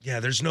system first.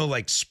 Yeah, there's no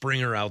like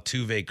Springer,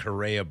 Altuve,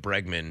 Correa,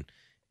 Bregman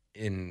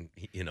in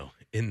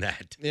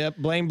that. Yep,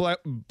 blame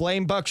Buck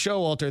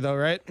Showalter, though,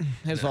 right?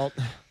 His fault.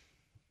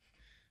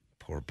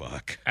 Poor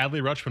Buck.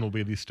 Adley Rutschman will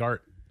be the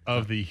start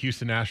of the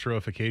Houston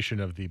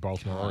Astroification of the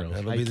Baltimore Orioles.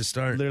 That'll be the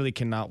start. Literally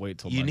cannot wait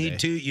till Monday.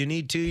 You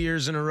need 2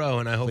 years in a row,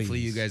 and hopefully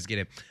you guys get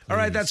it. All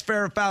right, that's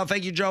fair or foul.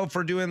 Thank you, Joe,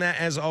 for doing that.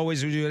 As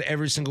always, we do it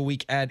every single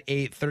week at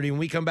 8:30. When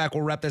we come back,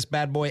 we'll wrap this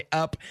bad boy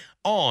up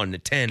on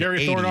 1080.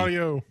 Gary Thorne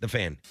Audio. The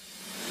Fan.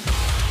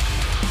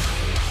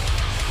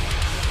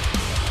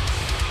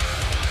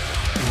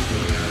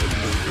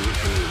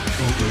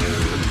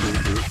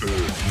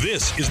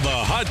 This is the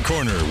Hot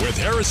Corner with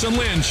Harrison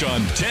Lynch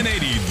on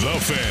 1080 The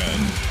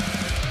Fan.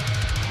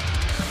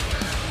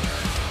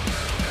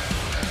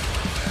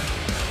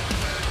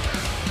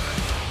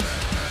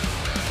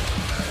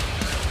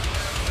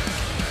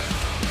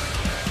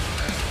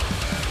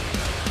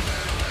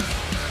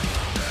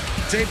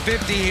 It's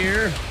 8:50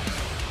 here.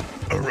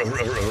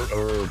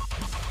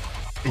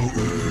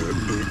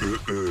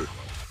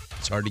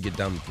 It's hard to get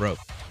down the throat.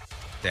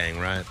 Dang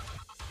right.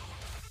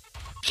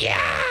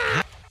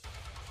 Yeah.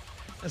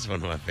 That's one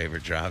of my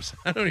favorite drops.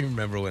 I don't even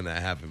remember when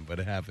that happened, but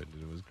it happened.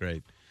 It was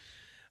great.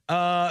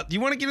 Do you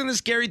want to get in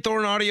this Gary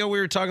Thorne audio? We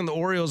were talking the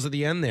Orioles at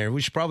the end there.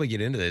 We should probably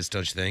get into this,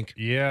 don't you think?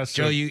 Yeah.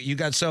 Joe, you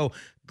got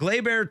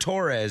Gleyber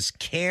Torres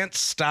can't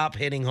stop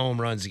hitting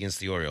home runs against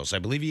the Orioles. I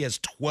believe he has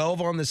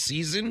 12 on the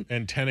season.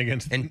 And 10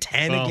 against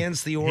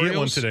against the Orioles. He hit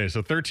one today,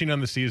 so 13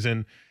 on the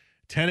season,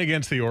 10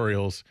 against the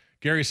Orioles.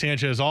 Gary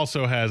Sanchez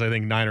also has, I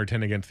think, 9 or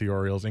 10 against the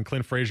Orioles, and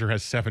Clint Frazier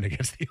has 7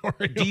 against the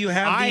Orioles. Do you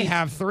have I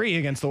have 3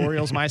 against the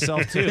Orioles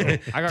myself, too.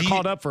 I got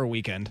called up for a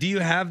weekend. Do you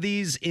have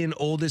these in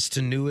oldest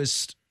to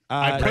newest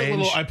I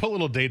range? put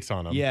little dates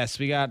on them. Yes,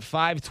 we got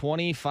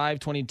 520,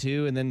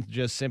 522, and then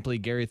just simply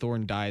Gary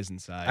Thorne dies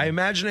inside. I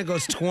imagine it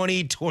goes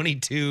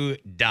 2022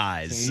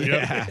 dies.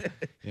 Yeah.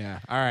 Yeah.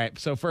 All right.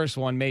 So first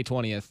one, May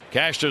 20th.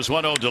 Cashner's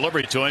 1-0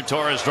 delivery to him.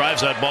 Torres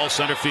drives that ball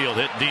center field,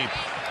 hit deep.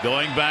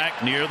 Going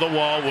back near the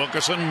wall.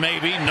 Wilkerson,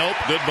 maybe. Nope.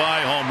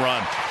 Goodbye, home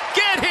run.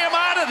 Get him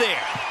out of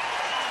there.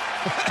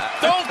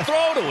 Don't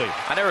throw to him.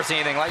 I've never seen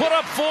anything like it. Put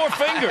up 4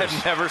 fingers.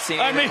 I've never seen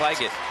anything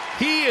like it.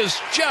 He is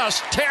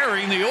just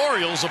tearing the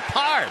Orioles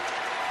apart.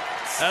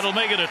 That'll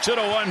make it a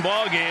 2-1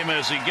 ball game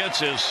as he gets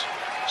his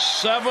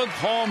 7th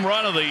home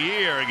run of the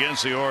year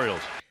against the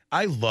Orioles.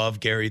 I love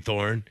Gary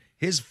Thorne.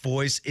 His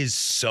voice is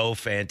so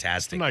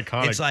fantastic. It's an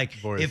iconic It's like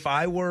voice. if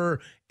I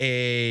were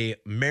a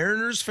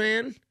Mariners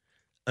fan,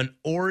 an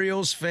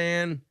Orioles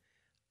fan,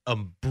 a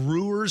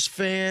Brewers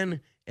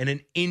fan, and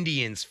an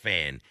Indians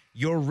fan.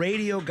 Your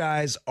radio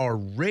guys are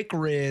Rick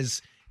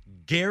Riz,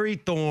 Gary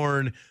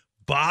Thorne,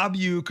 Bob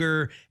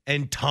Uecker,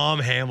 and Tom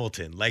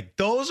Hamilton. Like,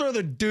 those are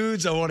the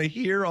dudes I want to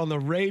hear on the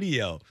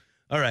radio.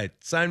 All right,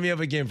 sign me up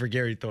again for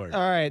Gary Thorne.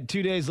 All right,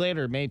 2 days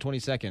later, May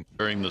 22nd.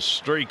 During the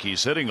streak,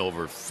 he's hitting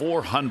over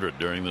 400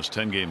 during this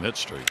 10-game hit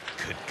streak.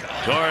 Good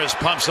God. Torres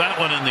pumps that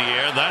one in the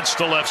air. That's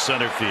to left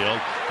center field.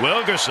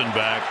 Wilkerson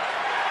back.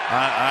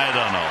 I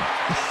don't know.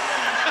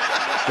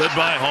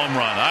 Goodbye home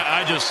run.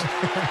 I just,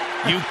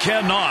 you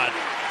cannot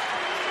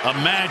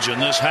imagine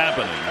this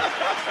happening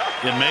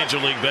in Major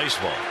League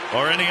Baseball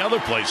or any other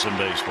place in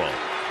baseball.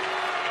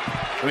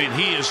 I mean,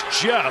 he is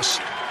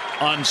just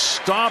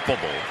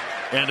unstoppable,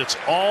 and it's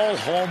all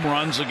home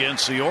runs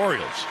against the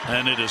Orioles,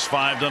 and it is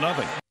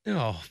 5-0.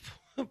 Oh,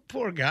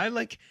 poor guy.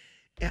 Like,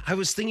 I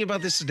was thinking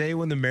about this today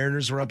when the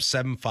Mariners were up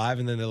 7-5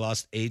 and then they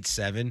lost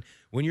 8-7.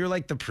 When you're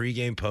like the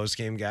pregame,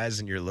 postgame guys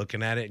and you're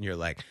looking at it and you're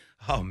like,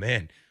 oh,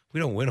 man, we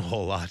don't win a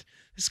whole lot.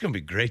 This is going to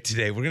be great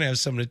today. We're going to have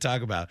something to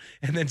talk about.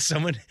 And then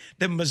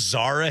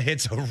Mazzara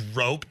hits a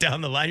rope down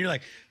the line. You're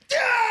like,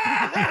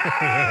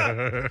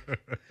 ah!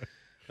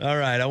 All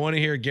right, I want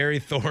to hear Gary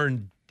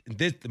Thorne.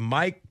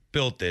 Mike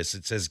built this.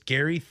 It says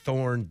Gary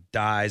Thorne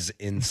dies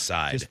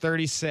inside. Just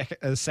 30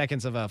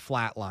 seconds of a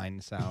flat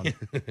line sound.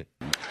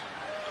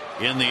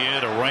 In the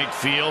air to right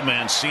field.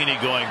 Mancini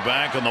going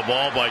back on the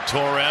ball by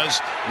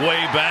Torres.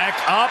 Way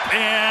back, up,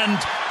 and...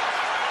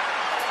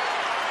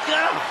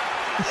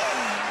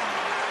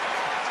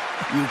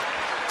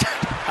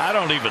 I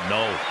don't even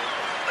know.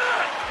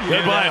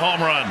 Goodbye,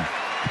 home run.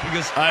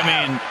 Because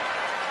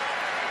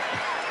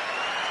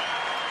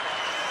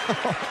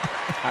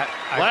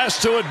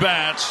last two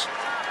at-bats,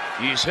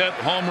 he's hit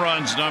home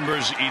runs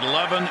numbers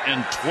 11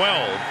 and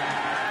 12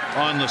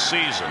 on the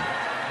season,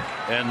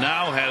 and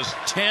now has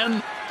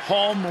 10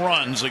 home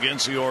runs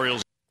against the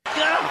Orioles.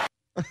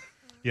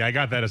 Yeah, I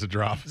got that as a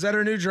drop. Is that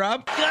our new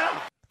drop?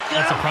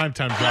 That's a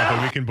primetime drop,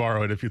 but we can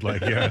borrow it if you'd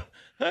like. Yeah.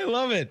 I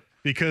love it.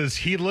 Because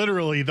he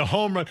literally, the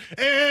home run,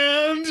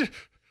 and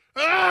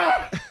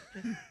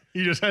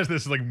he just has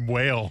this like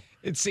wail.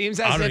 It seems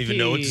as if I don't even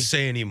know what to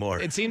say anymore.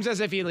 It seems as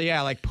if he,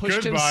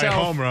 pushed Goodbye, himself.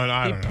 home run.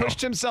 I don't know. He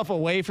pushed himself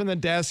away from the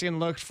desk and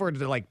looked for it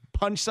to like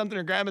punch something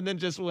or grab, and then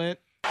just went.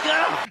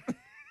 How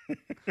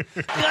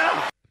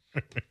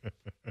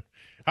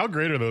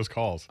great are those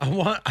calls?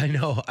 I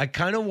know. I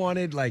kind of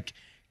wanted like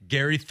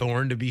Gary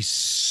Thorne to be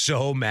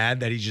so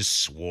mad that he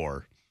just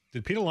swore.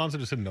 Did Pete Alonso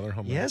just hit another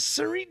home run? Yes,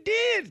 sir, he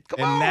did.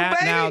 Come and on,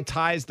 that baby. now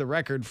ties the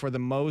record for the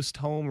most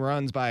home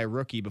runs by a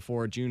rookie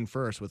before June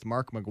 1st with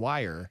Mark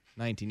McGwire,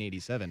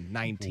 1987,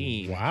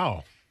 19.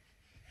 Wow.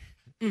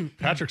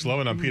 Patrick's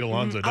loving on Pete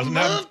Alonso. I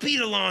love Pete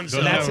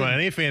Alonso. Doesn't have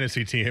any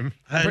fantasy team.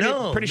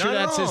 Pretty sure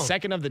that's his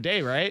second of the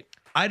day, right?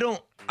 I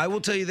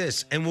will tell you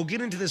this, and we'll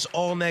get into this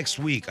all next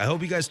week. I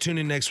hope you guys tune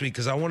in next week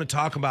because I want to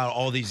talk about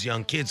all these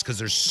young kids because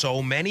there's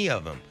so many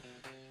of them.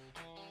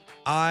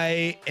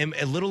 I am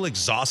a little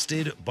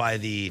exhausted by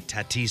the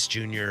Tatis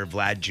Jr.,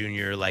 Vlad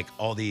Jr., like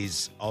all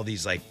these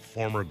like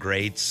former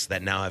greats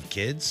that now have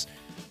kids.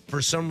 For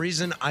some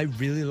reason, I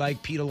really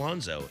like Pete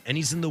Alonso, and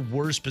he's in the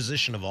worst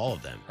position of all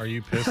of them. Are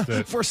you pissed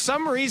that... For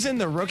some reason,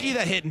 the rookie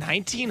that hit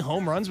 19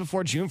 home runs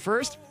before June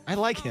 1st, I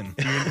like him.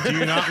 Do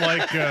you not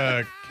like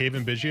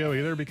Kevin Biggio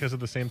either because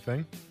of the same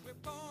thing?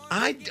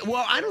 I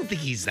don't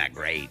think he's that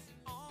great.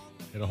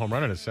 Hit a home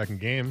run in his second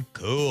game.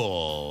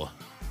 Cool.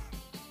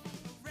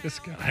 This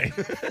guy.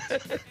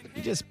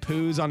 He just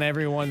poos on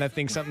everyone that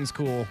thinks something's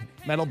cool.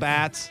 Metal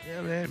bats.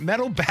 Yeah, man.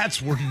 Metal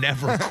bats were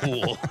never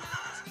cool.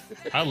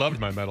 I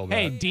loved my metal bat.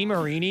 Hey,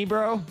 DeMarini,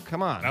 bro.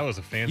 Come on. That was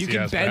a fancy You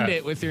can ass bend bat.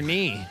 it with your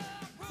knee.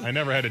 I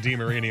never had a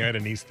DeMarini. I had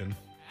an Easton.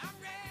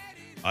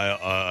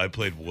 I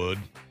played wood.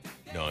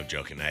 No, I'm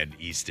joking. I had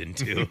Easton,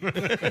 too.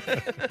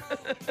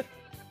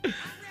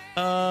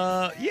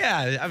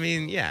 Yeah. I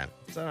mean, yeah.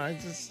 So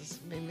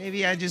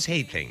maybe I just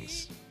hate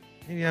things.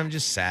 Maybe I'm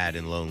just sad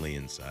and lonely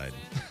inside.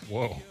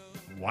 Whoa.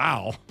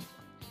 Wow.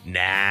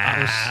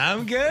 Nah,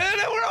 I'm good.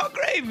 We're all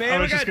great, man.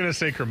 I was just going to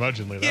say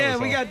curmudgeonly. Yeah,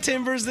 we got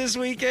Timbers this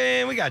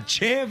weekend. We got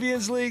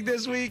Champions League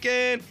this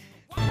weekend.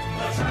 Go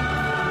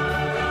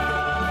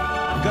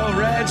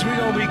Reds. We're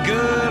going to be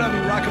good. I'll be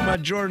rocking my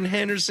Jordan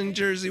Henderson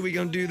jersey. We're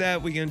going to do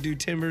that. We're going to do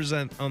Timbers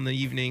on the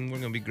evening. We're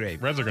going to be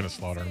great. Reds are going to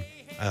slaughter him.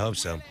 I hope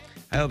so.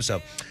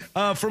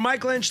 For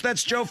Mike Lynch,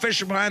 that's Joe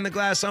Fisher behind the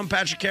glass. I'm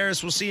Patrick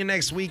Harris. We'll see you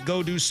next week.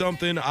 Go do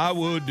something I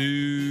would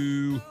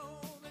do.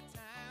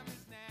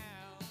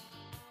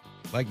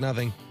 Like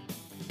nothing.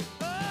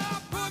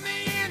 Put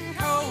me in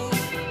cold.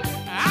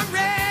 I'm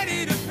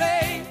ready to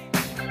play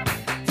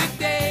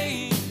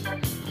today.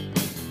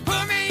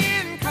 Put me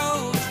in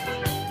cold.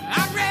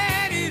 I'm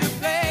ready to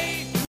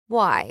play.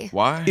 Why?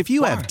 If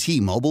you have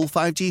T-Mobile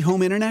 5G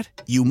home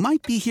internet, you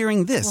might be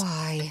hearing this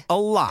a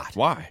lot.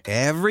 Why?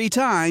 Every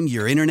time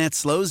your internet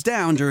slows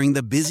down during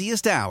the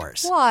busiest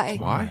hours.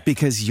 Why?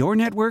 Because your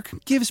network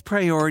gives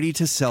priority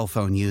to cell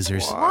phone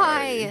users.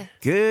 Why?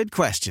 Good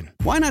question.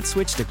 Why not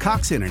switch to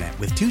Cox Internet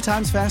with 2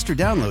 times faster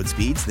download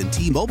speeds than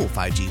T-Mobile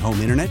 5G home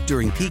internet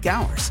during peak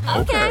hours?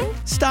 Okay.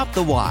 Stop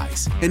the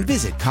whys and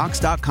visit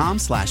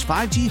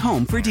cox.com/5G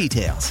home for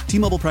details.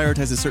 T-Mobile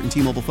prioritizes certain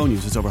T-Mobile phone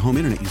users over home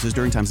internet users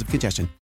during times of congestion.